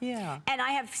door, and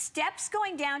I have steps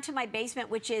going down to my basement,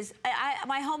 which is,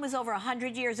 my home is over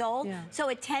 100 years old, so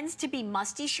it tends to be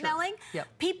musty smelling.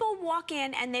 People walk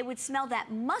in and they would smell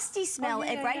that musty smell,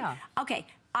 right? Okay,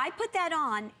 I put that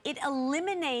on, it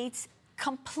eliminates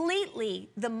completely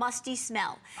the musty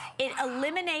smell. It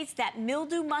eliminates that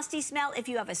mildew musty smell. If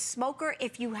you have a smoker,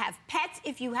 if you have pets,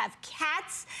 if you have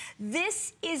cats,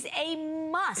 this is a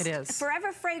must. It is.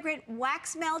 Forever Fragrant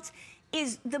Wax Melts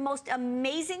is the most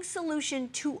amazing solution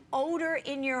to odor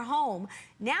in your home.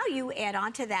 Now you add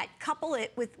on to that, couple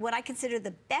it with what I consider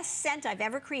the best scent I've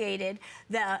ever created,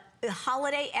 the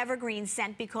Holiday Evergreen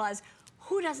scent, because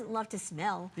who doesn't love to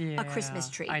smell a Christmas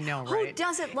tree? I know, right? Who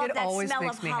doesn't love that smell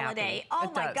of holiday? Oh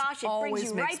my gosh, it brings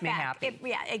you right back.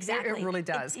 Yeah, exactly. It really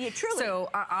does. Truly. So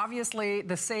obviously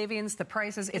the savings, the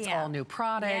prices, it's all new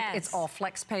product. It's all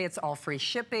flex pay. It's all free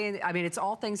shipping. I mean, it's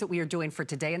all things that we are doing for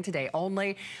today and today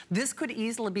only. This could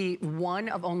easily be one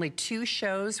of only 2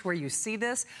 shows where you see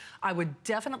this. I would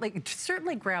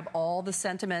certainly grab all the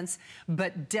sentiments,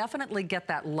 but definitely get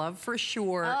that love for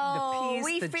sure, the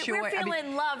peace, the joy. We're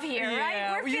feeling love here, right?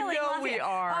 We're feeling love we here.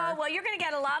 are. Oh, well, you're going to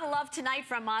get a lot of love tonight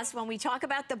from us when we talk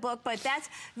about the book, but that's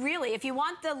really, if you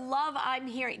want the love I'm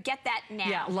hearing, get that now.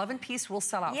 Yeah, Love and Peace will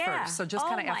sell out first, so just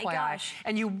kind of FYI. Gosh.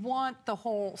 And you want the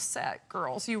whole set,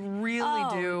 girls. You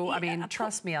really do. I mean,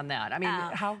 trust me on that. I mean,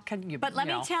 how can you? But let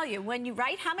me tell you, when you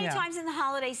write, how many times in the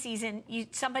holiday season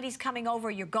somebody's coming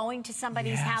over, you're going to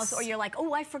somebody's house, or you're like,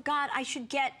 oh, I forgot I should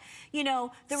get, you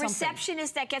know, the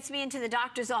receptionist that gets me into the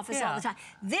doctor's office all the time.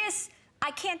 This,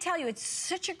 I can't tell you, it's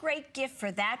such a great gift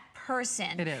for that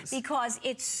person. It is. Because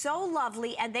it's so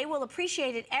lovely, and they will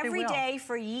appreciate it every day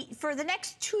for the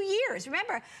next 2 years.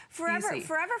 Remember, Forever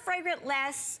Fragrant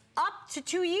lasts up to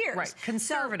 2 years. Right,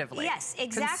 conservatively. So, yes,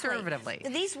 exactly. Conservatively.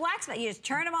 These wax melts, you just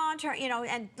turn them on,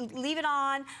 and leave it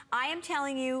on. I am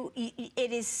telling you,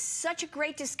 it is such a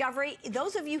great discovery.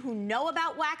 Those of you who know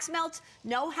about wax melts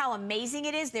know how amazing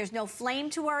it is. There's no flame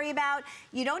to worry about.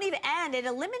 You don't even, and it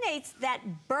eliminates that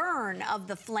burn of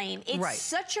the flame. It's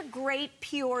such a great,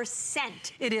 pure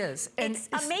scent. It is. And it's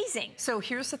amazing. So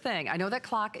here's the thing. I know that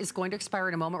clock is going to expire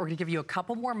in a moment. We're going to give you a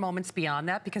couple more moments beyond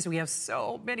that because we have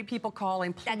so many people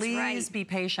calling. Please be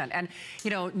patient. And, you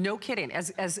know, no kidding.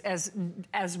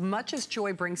 As much as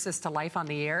Joy brings this to life on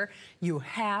the air, you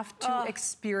have to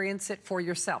experience it for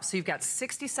yourself. So you've got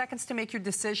 60 seconds to make your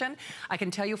decision. I can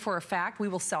tell you for a fact, we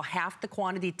will sell half the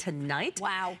quantity tonight.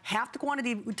 Wow. Half the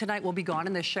quantity tonight will be gone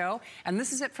in this show. And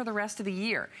this is it for the rest of the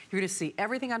year. You're going to see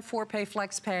everything on 4Pay,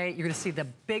 FlexPay. You're going to see the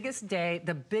biggest day,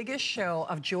 the biggest show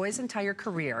of Joy's entire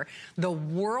career, the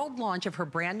world launch of her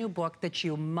brand new book that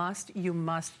you must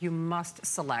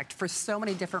select for so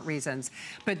many different reasons.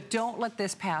 But don't let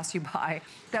this pass you by.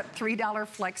 That $3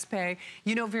 flex pay,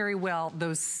 you know very well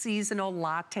those seasonal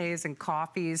lattes and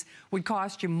coffees would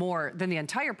cost you more than the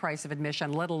entire price of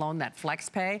admission, let alone that flex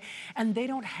pay. And they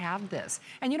don't have this.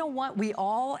 And you know what? We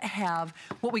all have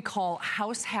what we call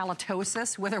house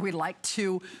halitosis, whether we like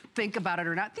to think about it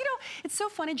or not. You know, it's so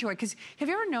funny, Joy, because have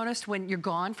you ever noticed when you're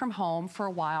gone from home for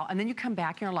a while and then you come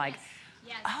back and you're like,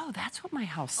 Yes. Oh, that's what my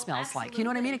house smells like. You know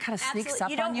what I mean? It kind of sneaks up on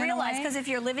you. You don't realize, because if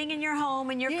you're living in your home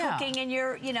and you're cooking and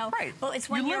you're, you know, well, it's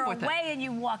when you're away and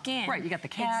you walk in. Right, you got the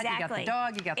cat, you got the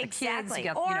dog, you got the kids, you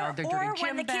got, you know, they're dirty gym bag. Or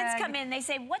when the kids come in, they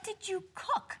say, what did you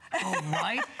cook? Oh,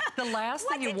 right. The last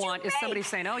thing you want is somebody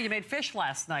saying, oh, you made fish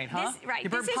last night, huh? Right, you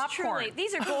burned popcorn.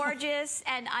 These are gorgeous,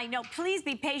 and I know, please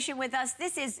be patient with us.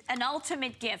 This is an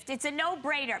ultimate gift. It's a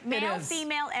no-brainer. Male,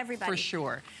 female, everybody. For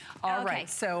sure. All right,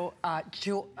 so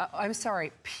I'm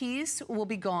sorry, peace will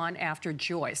be gone after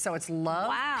joy. So it's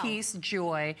love, peace,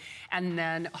 joy, and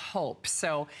then hope.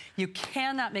 So you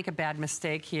cannot make a bad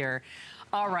mistake here.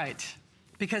 All right,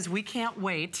 because we can't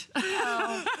wait.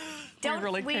 We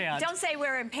really can't. Don't say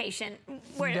we're impatient.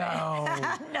 No.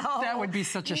 No. That would be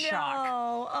such a shock.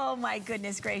 Oh my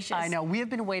goodness gracious. I know. We have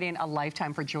been waiting a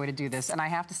lifetime for Joy to do this, and I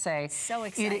have to say, so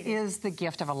excited. It is the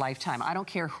gift of a lifetime. I don't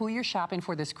care who you're shopping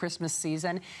for this Christmas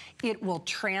season. It will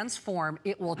transform.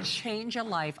 It will change a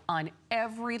life on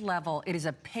every level. It is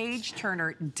a page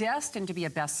turner destined to be a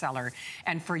bestseller,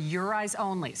 and for your eyes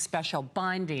only. Special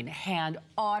binding, hand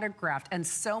autographed, and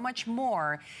so much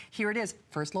more. Here it is.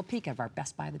 First little peek of our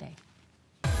Best Buy of the day.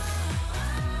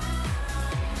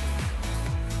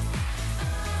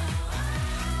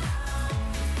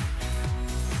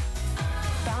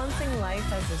 Balancing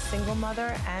life as a single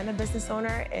mother and a business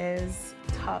owner is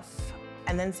tough.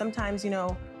 And then sometimes, you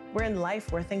know, we're in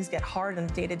life where things get hard on a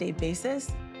day-to-day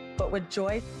basis. But with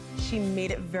Joy, she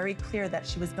made it very clear that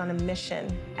she was on a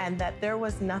mission and that there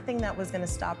was nothing that was going to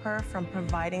stop her from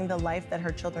providing the life that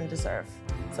her children deserve.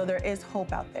 So there is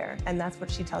hope out there, and that's what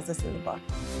she tells us in the book.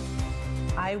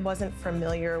 I wasn't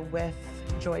familiar with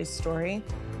Joy's story.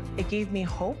 It gave me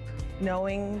hope,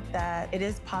 knowing that it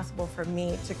is possible for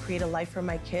me to create a life for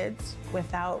my kids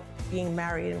without being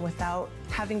married and without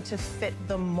having to fit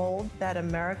the mold that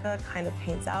America kind of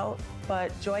paints out.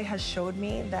 But Joy has showed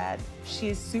me that she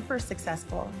is super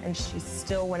successful, and she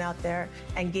still went out there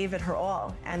and gave it her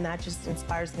all, and that just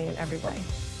inspires me in every way.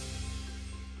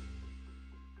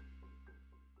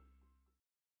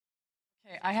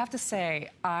 I have to say,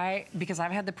 because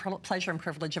I've had the pleasure and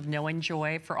privilege of knowing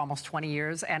Joy for almost 20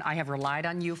 years, and I have relied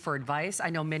on you for advice. I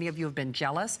know many of you have been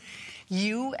jealous.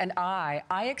 You and I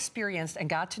experienced and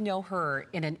got to know her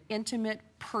in an intimate,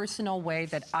 personal way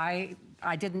that I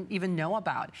didn't even know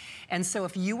about. And so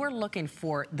if you were looking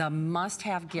for the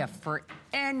must-have gift for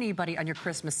anybody on your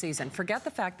Christmas season, forget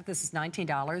the fact that this is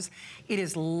 $19. It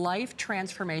is life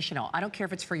transformational. I don't care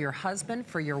if it's for your husband,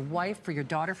 for your wife, for your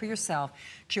daughter, for yourself.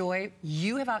 Joy,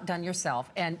 you have outdone yourself.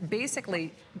 And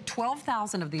basically,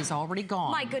 12,000 of these already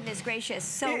gone. My goodness gracious.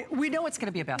 So we know it's going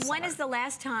to be a bestseller. When is the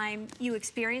last time you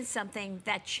experienced something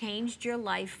that changed your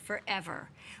life forever?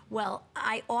 Well,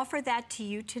 I offer that to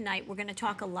you tonight. We're going to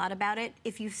talk a lot about it.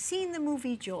 If you've seen the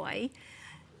movie Joy,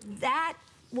 that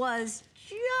was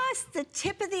just the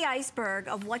tip of the iceberg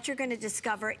of what you're going to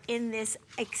discover in this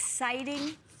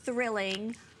exciting,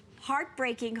 thrilling,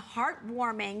 heartbreaking,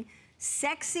 heartwarming,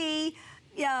 sexy,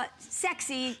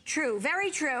 true,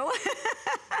 very true.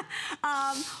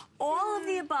 All of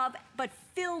the above, but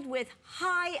filled with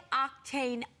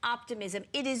high-octane optimism.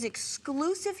 It is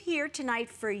exclusive here tonight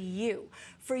for you.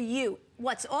 For you.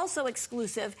 What's also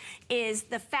exclusive is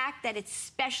the fact that it's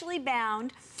specially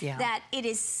bound, that it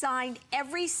is signed,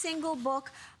 every single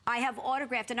book I have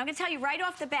autographed. And I'm going to tell you right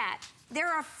off the bat, there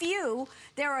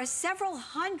are several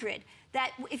hundred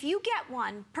that if you get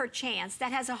one per chance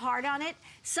that has a heart on it,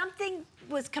 something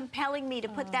was compelling me to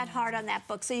put that heart on that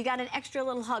book. So you got an extra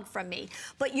little hug from me.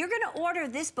 But you're going to order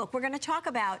this book. We're going to talk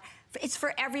about, it's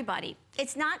for everybody.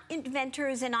 It's not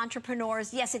inventors and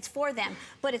entrepreneurs. Yes, it's for them,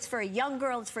 but it's for a young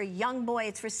girl, it's for a young boy,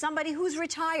 it's for somebody who's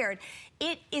retired.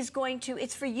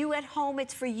 It's for you at home,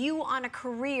 it's for you on a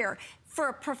career, for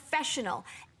a professional.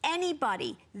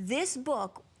 Anybody, this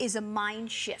book is a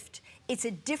mind shift. It's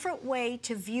a different way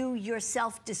to view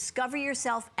yourself, discover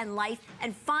yourself and life,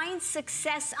 and find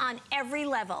success on every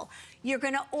level. You're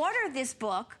going to order this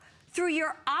book through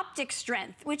your optic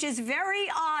strength, which is very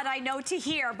odd, I know, to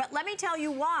hear, but let me tell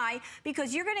you why,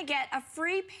 because you're going to get a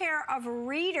free pair of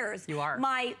readers. You are.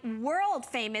 My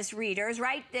world-famous readers,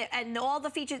 right, and all the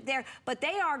features there, but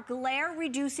they are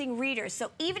glare-reducing readers.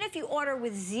 So even if you order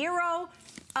with zero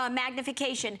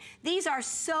magnification, these are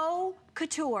so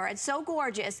couture and so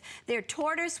gorgeous. They're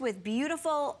tortoise with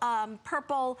beautiful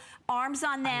purple arms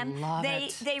on them. I love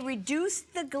it. They reduce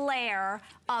the glare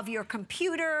of your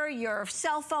computer, your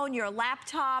cell phone, your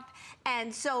laptop.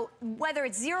 And so whether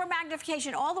it's zero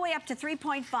magnification all the way up to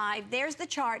 3.5, there's the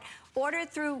chart. Order it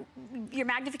through your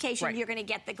magnification. Right. You're going to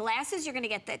get the glasses. You're going to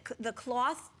get the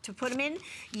cloth to put them in.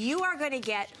 You are going to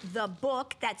get the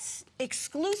book that's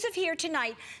exclusive here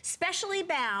tonight, specially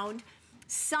bound.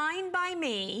 signed by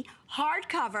me,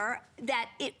 hardcover, that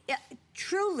it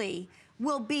truly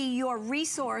will be your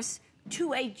resource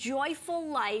to a joyful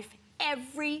life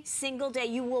every single day.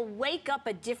 You will wake up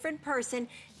a different person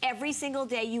every single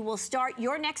day. You will start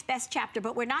your next best chapter,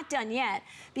 but we're not done yet,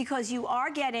 because you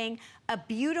are getting a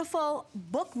beautiful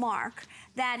bookmark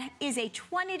that is a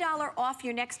 $20 off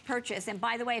your next purchase. And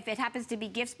by the way, if it happens to be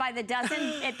gifts by the dozen,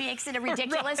 it makes it a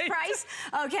ridiculous price,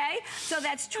 okay? So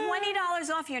that's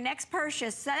 $20 off your next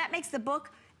purchase. So that makes the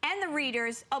book and the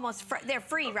readers almost, they're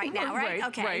free right now, right?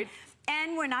 Okay. Right.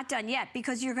 And we're not done yet,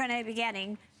 because you're gonna be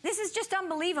getting, this is just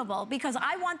unbelievable, because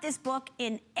I want this book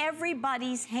in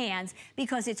everybody's hands,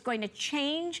 because it's going to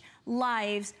change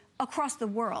lives across the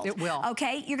world. It will.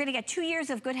 Okay? You're going to get 2 years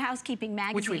of Good Housekeeping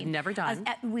magazine. Which we've never done.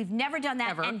 We've never done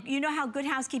that. Ever. And you know how Good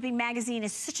Housekeeping magazine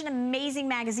is such an amazing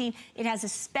magazine. It has a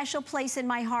special place in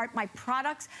my heart. My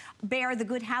products bear the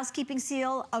Good Housekeeping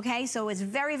seal, okay? So it's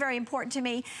very, very important to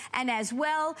me. And as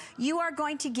well, you are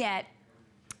going to get,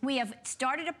 we have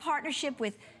started a partnership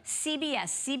with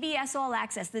CBS All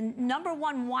Access, the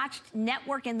 #1 watched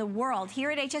network in the world.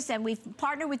 Here at HSN, we've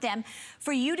partnered with them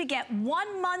for you to get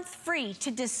 1 month free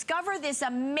to discover this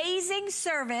amazing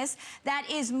service that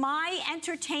is my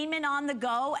entertainment on the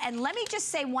go. And let me just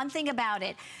say one thing about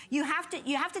it. You have to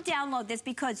download this,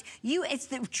 because it's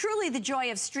truly the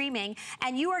joy of streaming,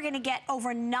 and you are going to get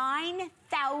over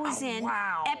 9,000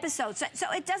 episodes.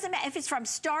 So it doesn't matter if it's from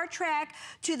Star Trek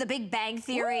to The Big Bang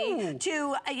Theory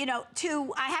to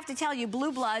I have to tell you,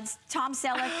 Blue Bloods, Tom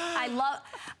Selleck. I love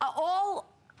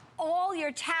all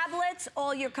your tablets,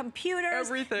 all your computers.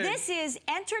 Everything. This is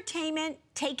entertainment,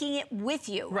 taking it with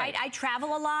you, right? I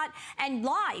travel a lot, and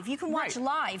live. You can watch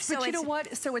live. So but you know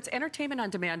what? So it's entertainment on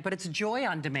demand, but it's joy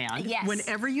on demand. Yes.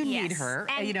 Whenever you need her,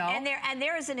 and, you know. And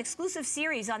there is an exclusive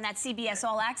series on that CBS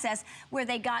All Access where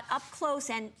they got up close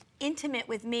and intimate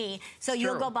with me. So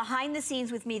you'll go behind the scenes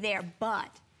with me there.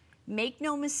 But make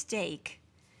no mistake,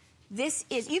 this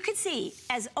is, you can see,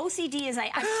 as OCD as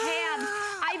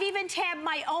I've even tabbed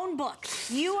my own book.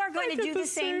 You are going to do the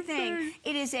same thing.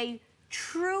 It is a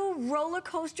true roller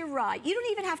coaster ride. You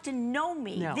don't even have to know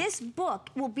me. No. This book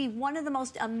will be one of the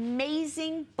most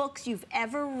amazing books you've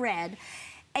ever read.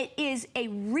 It is a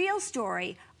real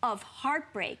story of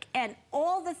heartbreak and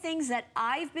all the things that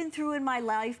I've been through in my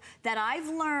life, that I've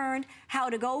learned how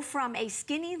to go from a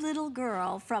skinny little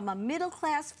girl from a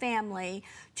middle-class family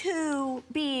to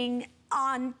being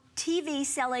on TV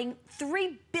selling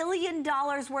 $3 billion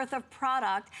worth of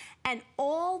product, and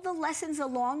all the lessons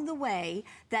along the way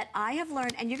that I have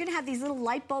learned. And you're going to have these little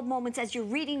light bulb moments as you're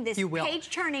reading this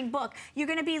page-turning book. You're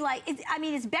going to be like, I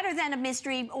mean, it's better than a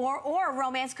mystery or a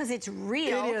romance, because it's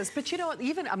real. It is. But you know,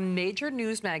 even a major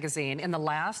news magazine in the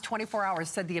last 24 hours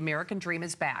said the American dream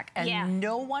is back. And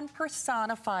no one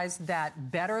personifies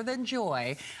that better than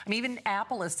Joy. I mean, even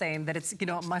Apple is saying that it's, you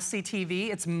know, must-see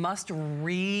TV. It's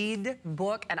must-read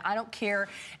book. And I don't care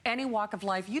any walk of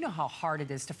life. You know how hard it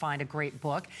is to find a great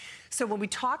book. So when we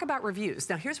talk about reviews,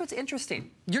 now here's what's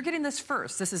interesting. You're getting this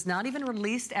first. This is not even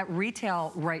released at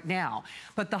retail right now.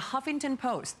 But the Huffington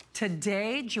Post,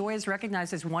 today, Joy is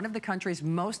recognized as one of the country's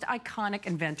most iconic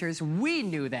inventors. We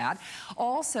knew that.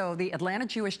 Also, the Atlanta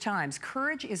Jewish Times,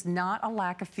 courage is not a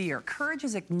lack of fear. Courage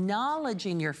is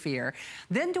acknowledging your fear,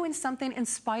 then doing something in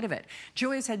spite of it.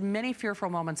 Joy has had many fearful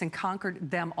moments and conquered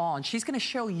them all. And she's going to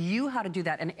show you how to do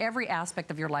that in every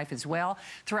aspect of your life as well.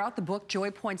 Throughout the book,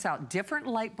 Joy points out different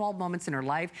light bulb moments in her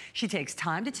life. She takes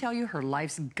time to tell you her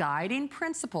life's guiding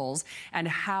principles and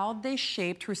how they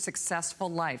shaped her successful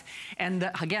life.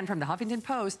 And again, from the Huffington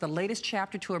Post, the latest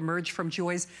chapter to emerge from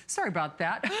Joy's, sorry about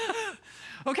that.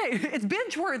 Okay, it's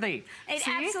binge-worthy. It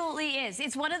absolutely is.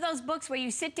 It's one of those books where you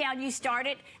sit down, you start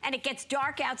it, and it gets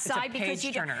dark outside because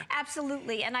you don't.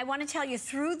 Absolutely. And I want to tell you,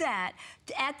 through that,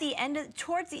 at the end of,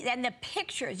 towards the end, the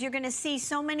pictures, you're going to see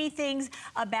so many things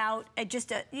about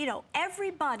you know,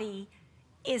 everybody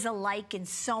is alike in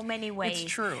so many ways.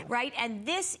 It's true. Right? And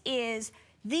this is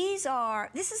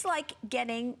like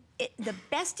getting the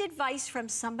best advice from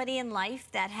somebody in life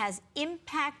that has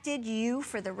impacted you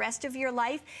for the rest of your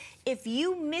life. If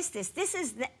you miss this, this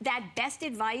is that best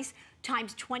advice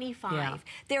times 25. Yeah.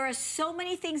 There are so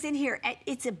many things in here.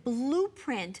 It's a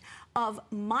blueprint of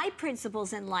my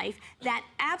principles in life that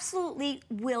absolutely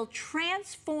will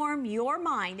transform your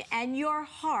mind and your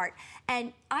heart.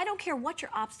 And I don't care what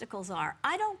your obstacles are.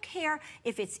 I don't care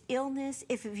if it's illness,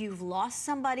 if you've lost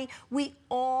somebody. We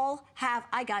all have.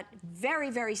 I got very,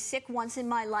 very sick once in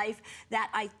my life that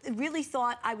I really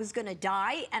thought I was going to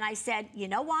die. And I said, you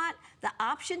know what? The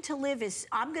option to live is,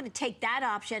 I'm going to take that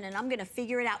option and I'm going to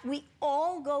figure it out. We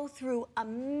all go through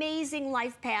amazing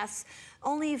life paths.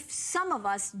 Only some of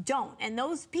us don't. And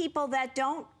those people that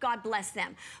don't, God bless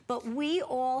them. But we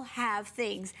all have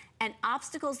things and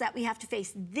obstacles that we have to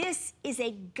face. This is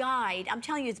a guide. I'm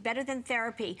telling you, it's better than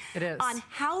therapy. It is. On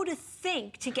how to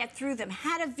think to get through them,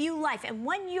 how to view life. And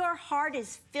when your heart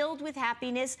is filled with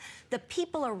happiness, the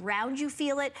people around you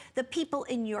feel it, the people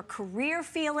in your career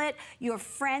feel it, your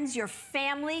friends, your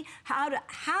family, how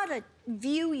to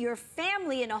view your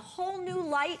family in a whole new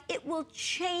light. It will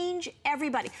change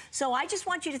everybody. So I just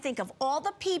want you to think of all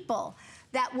the people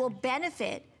that will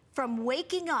benefit from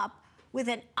waking up with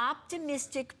an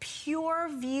optimistic, pure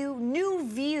view, new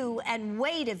view, and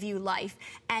way to view life.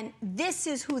 And this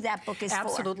is who that book is for.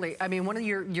 Absolutely. I mean, one of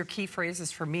your key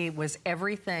phrases for me was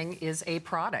everything is a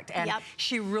product. And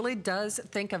she really does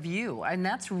think of you. And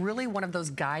that's really one of those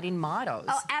guiding mottos.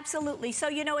 Oh, absolutely. So,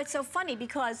 you know, it's so funny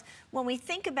because when we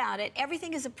think about it,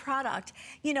 everything is a product.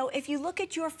 You know, if you look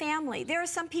at your family, there are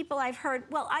some people I've heard,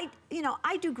 well,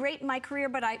 I do great in my career,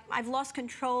 but I've lost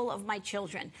control of my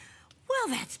children.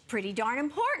 Well, that's pretty darn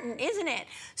important, isn't it?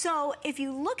 So if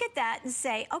you look at that and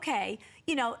say, okay,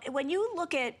 you know, when you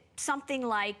look at something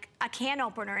like a can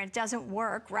opener and it doesn't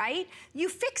work, right? You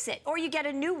fix it or you get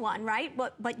a new one, right?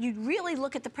 But you really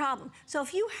look at the problem. So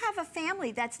if you have a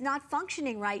family that's not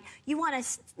functioning right, you want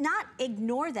to not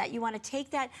ignore that. You want to take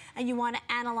that and you want to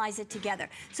analyze it together.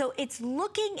 So it's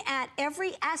looking at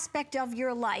every aspect of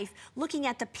your life, looking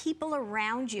at the people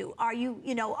around you. Are you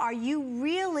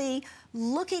really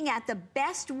looking at the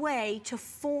best way to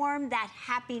form that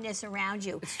happiness around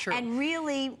you? It's true. And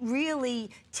really,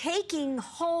 really taking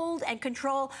hold and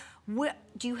control.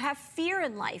 Do you have fear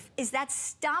in life? Is that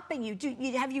stopping you?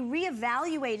 Have you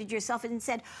reevaluated yourself and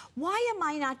said, why am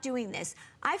I not doing this?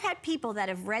 I've had people that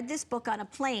have read this book on a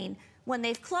plane. When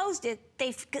they've closed it,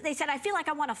 they said, I feel like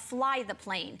I want to fly the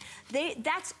plane.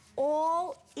 That's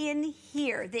all in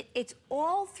here. It's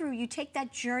all through. You take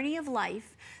that journey of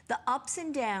life, the ups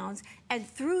and downs, and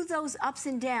through those ups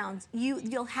and downs,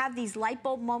 you'll have these light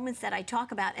bulb moments that I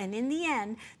talk about. And in the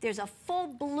end, there's a full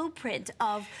blueprint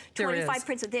of 25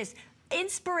 prints of this.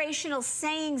 Inspirational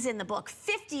sayings in the book,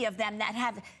 50 of them that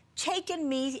have taken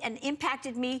me and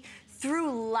impacted me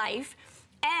through life.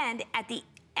 And at the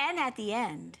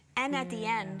end,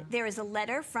 there is a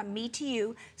letter from me to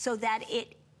you, so that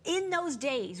in those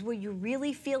days where you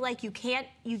really feel like you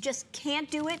just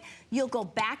can't do it, you'll go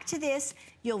back to this,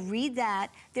 you'll read that.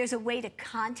 There's a way to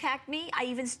contact me.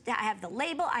 I have the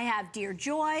label, I have Dear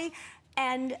Joy,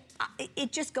 and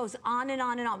it just goes on and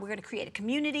on and on. We're going to create a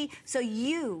community. So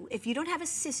if you don't have a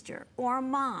sister or a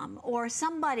mom or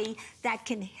somebody that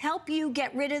can help you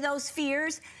get rid of those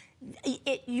fears,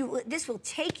 this will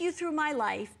take you through my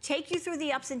life, take you through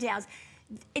the ups and downs.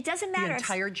 It doesn't matter. The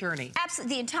entire journey.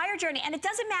 Absolutely, the entire journey. And it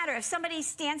doesn't matter if somebody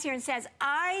stands here and says,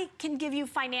 I can give you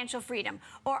financial freedom,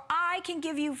 or I can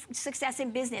give you success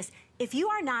in business. If you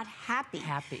are not happy.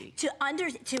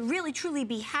 To really, truly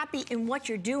be happy in what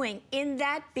you're doing in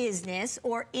that business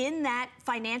or in that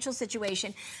financial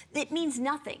situation, it means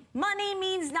nothing. Money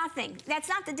means nothing. That's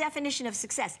not the definition of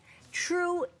success.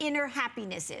 True inner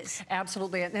happiness is.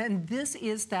 Absolutely, and this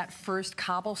is that first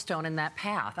cobblestone in that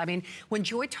path. I mean, when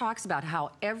Joy talks about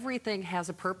how everything has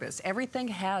a purpose, everything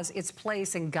has its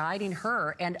place in guiding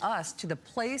her and us to the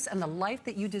place and the life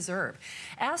that you deserve.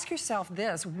 Ask yourself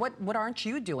this, what aren't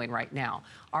you doing right now?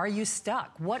 Are you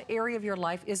stuck? What area of your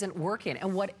life isn't working?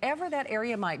 And whatever that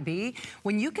area might be,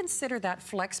 when you consider that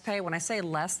flex pay, when I say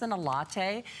less than a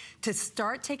latte, to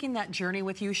start taking that journey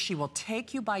with you, she will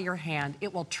take you by your hand.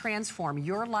 It will transform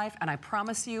your life, and I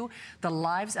promise you, the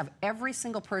lives of every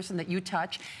single person that you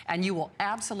touch, and you will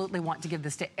absolutely want to give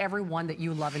this to everyone that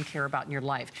you love and care about in your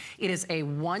life. It is a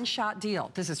one-shot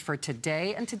deal. This is for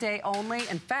today and today only.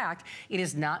 In fact, it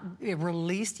is not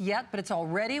released yet, but it's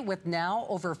already with now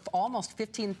over almost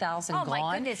 15,000 gone. Oh,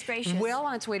 my goodness gracious. Well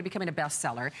on its way to becoming a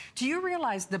bestseller. Do you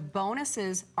realize the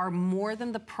bonuses are more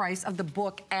than the price of the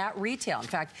book at retail? In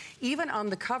fact, even on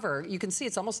the cover, you can see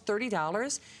it's almost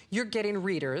 $30. You're getting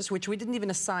readers, which we didn't even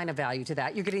assign a value to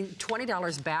that. You're getting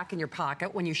 $20 back in your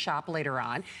pocket when you shop later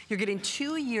on. You're getting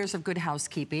 2 years of Good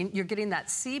Housekeeping. You're getting that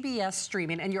CBS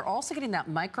streaming, and you're also getting that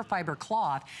microfiber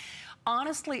cloth.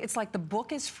 Honestly, it's like the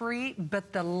book is free,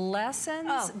 but the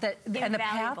lessons and the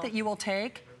path that you will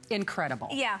take, incredible.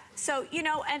 Yeah, so,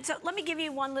 and so let me give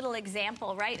you one little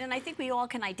example, right? And I think we all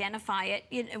can identify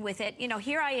it with it.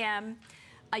 Here I am,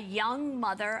 a young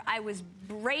mother. I was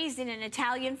raised in an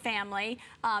Italian family.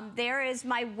 There is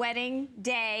my wedding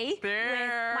day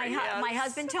with my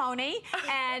husband, Tony,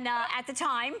 and at the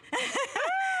time.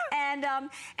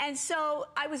 And so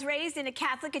I was raised in a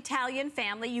Catholic Italian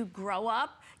family. You grow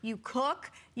up, You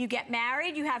cook, you get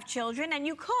married, you have children, and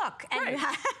you cook. And right. You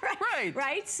have,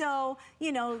 right? So,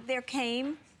 you know, there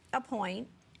came a point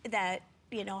that,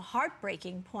 you know,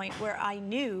 heartbreaking point where I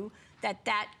knew that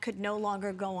that could no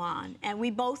longer go on. And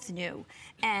we both knew.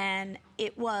 And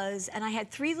it was, and I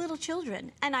had 3 little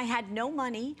children, and I had no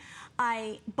money,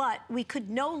 but we could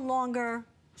no longer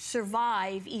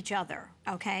survive each other,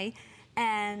 okay?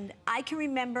 And I can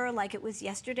remember like it was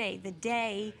yesterday, the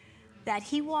day that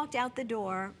he walked out the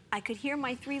door. I could hear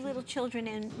my 3 little children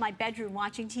in my bedroom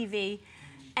watching TV,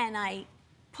 and I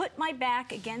put my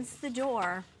back against the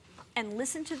door and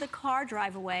listened to the car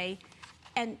drive away,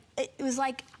 and it was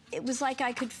like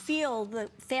I could feel the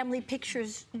family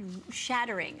pictures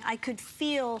shattering. I could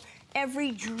feel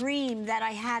every dream that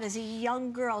I had as a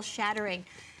young girl shattering.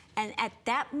 And at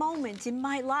that moment in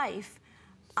my life,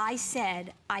 I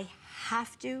said, I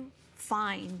have to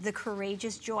find the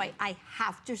courageous Joy. I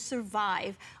have to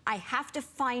survive. I have to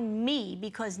find me,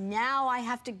 because now I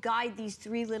have to guide these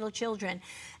 3 little children.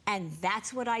 And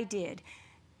that's what I did.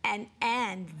 And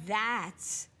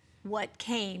that's what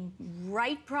came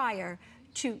right prior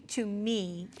to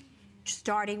me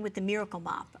starting with the Miracle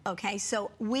Mop, okay?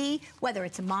 So whether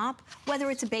it's a mop,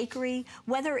 whether it's a bakery,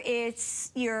 whether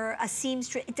it's you're a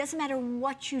seamstress, it doesn't matter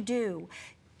what you do.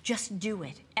 Just do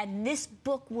it. And this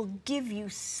book will give you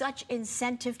such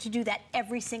incentive to do that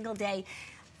every single day.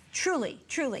 Truly,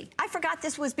 truly. I forgot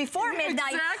this was before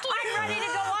midnight. Exactly. I'm ready to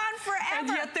go on forever. And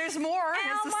yet there's more,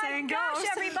 as the saying goes. Oh my gosh,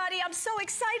 everybody, I'm so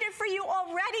excited for you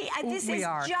already. And this is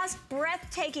just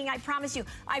breathtaking, I promise you.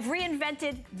 I've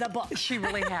reinvented the book. She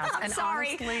really has. I'm and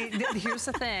sorry. honestly, here's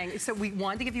the thing. So we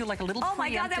wanted to give you like a little Oh my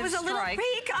God, that was a little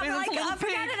peek. I'm like,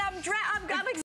 forget it, I'm